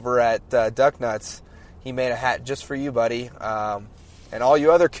 Hunter over at Duck Nuts, he made a hat just for you, buddy, and all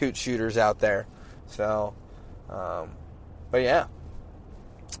you other coot shooters out there. So, but yeah,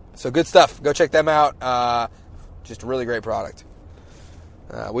 so good stuff. Go check them out. Just a really great product.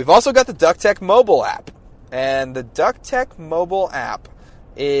 We've also got the DuckTech mobile app, and the DuckTech mobile app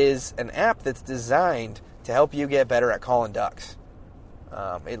is an app that's designed to help you get better at calling ducks.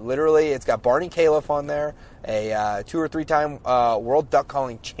 It's got Barney Califf on there, a 2- or 3-time world duck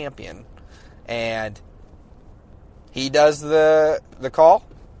calling champion, and he does the call,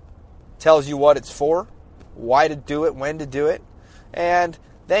 tells you what it's for, why to do it, when to do it, and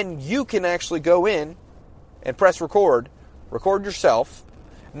then you can actually go in and press record yourself,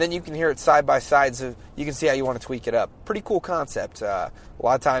 and then you can hear it side by side, so you can see how you want to tweak it up. Pretty cool concept. A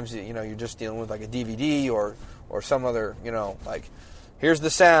lot of times, you're just dealing with like a DVD or some other, like, here's the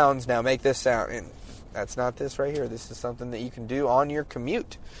sounds, now make this sound. And that's not this right here. This is something that you can do on your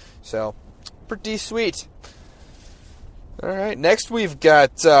commute. So, pretty sweet. All right, next we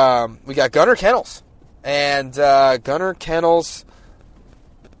got Gunner Kennels. And Gunner Kennels,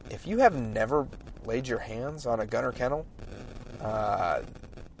 if you have never laid your hands on a Gunner Kennel,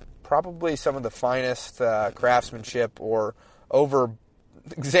 probably some of the finest craftsmanship or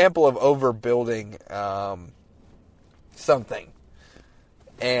example of overbuilding something.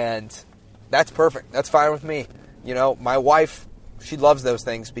 And that's perfect. That's fine with me. My wife, she loves those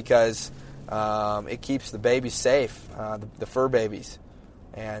things because it keeps the babies safe, the fur babies.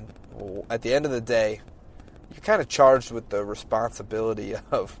 And at the end of the day, you're kind of charged with the responsibility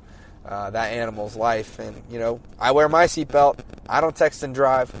of that animal's life. And, I wear my seatbelt. I don't text and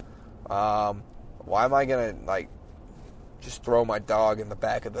drive. Why am I going to, just throw my dog in the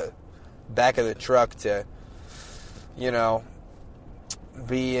back of the truck to,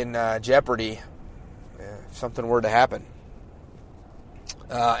 be in jeopardy if something were to happen?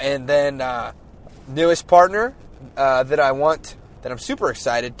 And then newest partner that I'm super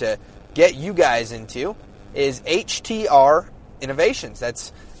excited to get you guys into is HTR Innovations.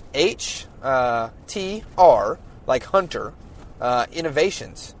 That's HTR, like Hunter,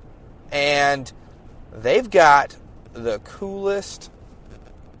 Innovations. And they've got the coolest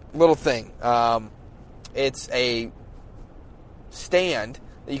little thing. It's a stand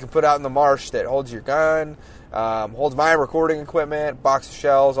that you can put out in the marsh that holds your gun, holds my recording equipment, box of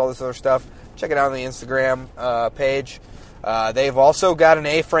shells, all this other stuff. Check it out on the Instagram page. They've also got an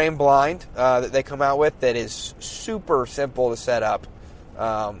A-frame blind that they come out with that is super simple to set up.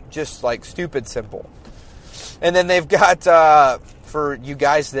 Just like stupid simple. And then they've got, for you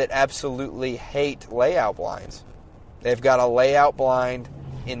guys that absolutely hate layout blinds, they've got a layout blind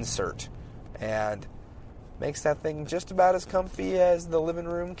insert. And makes that thing just about as comfy as the living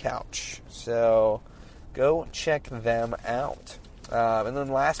room couch. So go check them out. And then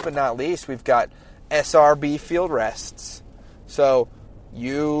last but not least, we've got SRB field rests. So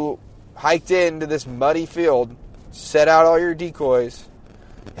you hiked into this muddy field, set out all your decoys,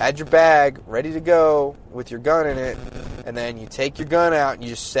 had your bag ready to go with your gun in it, and then you take your gun out and you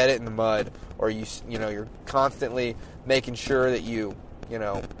just set it in the mud, or you're constantly making sure that you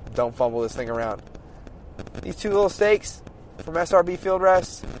don't fumble this thing around. These two little stakes from SRB Field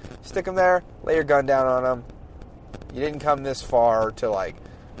Rests, stick them there, lay your gun down on them. You didn't come this far to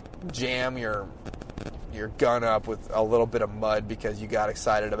jam your gun up with a little bit of mud because you got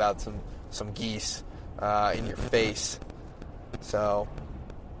excited about some geese in your face. So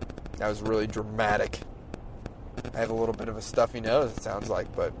that was really dramatic. I have a little bit of a stuffy nose, it sounds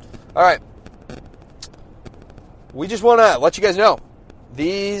like, but all right. We just want to let you guys know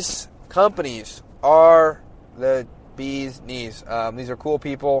these companies are the bee's knees. These are cool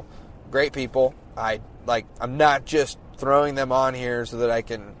people, great people. I'm not just throwing them on here so that I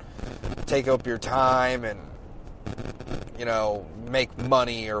can take up your time and make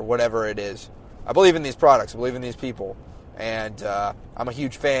money or whatever it is. I believe in these products. I believe in these people, and I'm a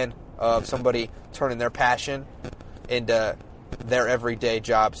huge fan of somebody turning their passion into their everyday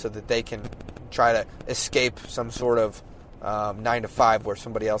job so that they can try to escape some sort of 9-to-5 where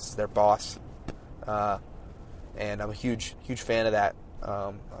somebody else is their boss. And I'm a huge fan of that.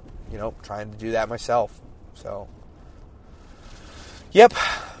 Trying to do that myself. So, yep.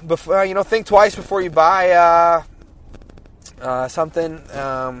 Before, think twice before you buy something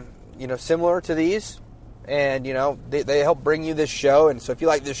similar to these. And they help bring you this show. And so if you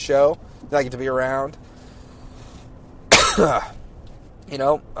like this show, you'd like it to be around,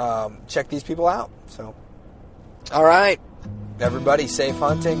 check these people out. So, all right, everybody, safe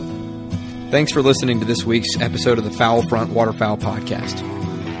hunting. Thanks for listening to this week's episode of the Foul Front Waterfowl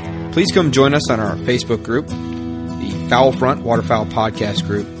Podcast. Please come join us on our Facebook group, the Foul Front Waterfowl Podcast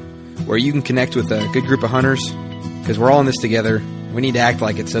group, where you can connect with a good group of hunters, because we're all in this together. We need to act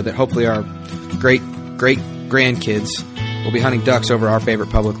like it so that hopefully our great grandkids will be hunting ducks over our favorite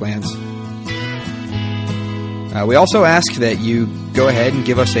public lands. We also ask that you go ahead and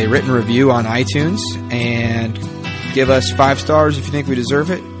give us a written review on iTunes and give us 5 stars if you think we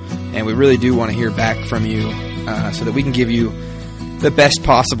deserve it. And we really do want to hear back from you so that we can give you the best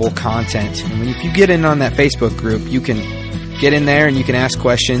possible content. And if you get in on that Facebook group, you can get in there and you can ask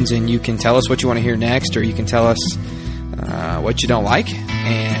questions and you can tell us what you want to hear next, or you can tell us what you don't like,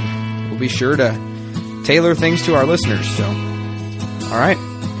 and we'll be sure to tailor things to our listeners. So, all right.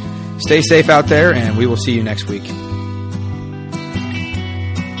 Stay safe out there, and we will see you next week.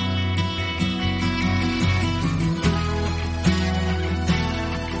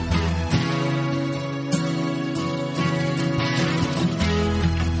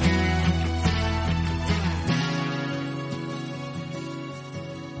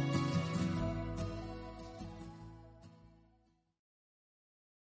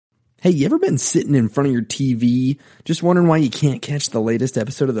 Hey, you ever been sitting in front of your TV just wondering why you can't catch the latest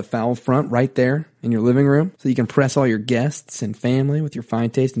episode of The Foul Front right there in your living room so you can press all your guests and family with your fine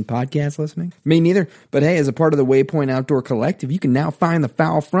taste in podcast listening? Me neither. But hey, as a part of the Waypoint Outdoor Collective, you can now find The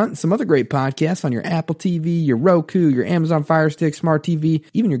Foul Front and some other great podcasts on your Apple TV, your Roku, your Amazon Fire Stick, Smart TV,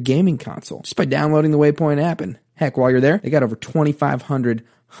 even your gaming console, just by downloading the Waypoint app. And heck, while you're there, they got over 2,500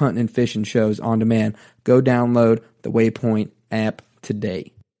 hunting and fishing shows on demand. Go download the Waypoint app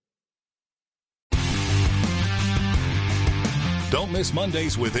today. Don't miss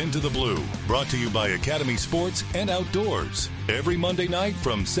Mondays with Into the Blue, brought to you by Academy Sports and Outdoors. Every Monday night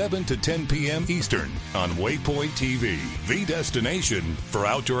from 7 to 10 p.m. Eastern on Waypoint TV, the destination for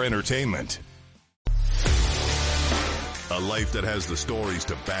outdoor entertainment. A life that has the stories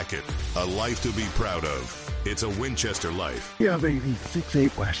to back it. A life to be proud of. It's a Winchester life. Yeah, baby.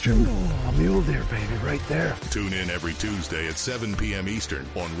 6'8" Western. Oh, mule deer, baby, right there. Tune in every Tuesday at 7 p.m. Eastern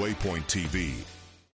on Waypoint TV.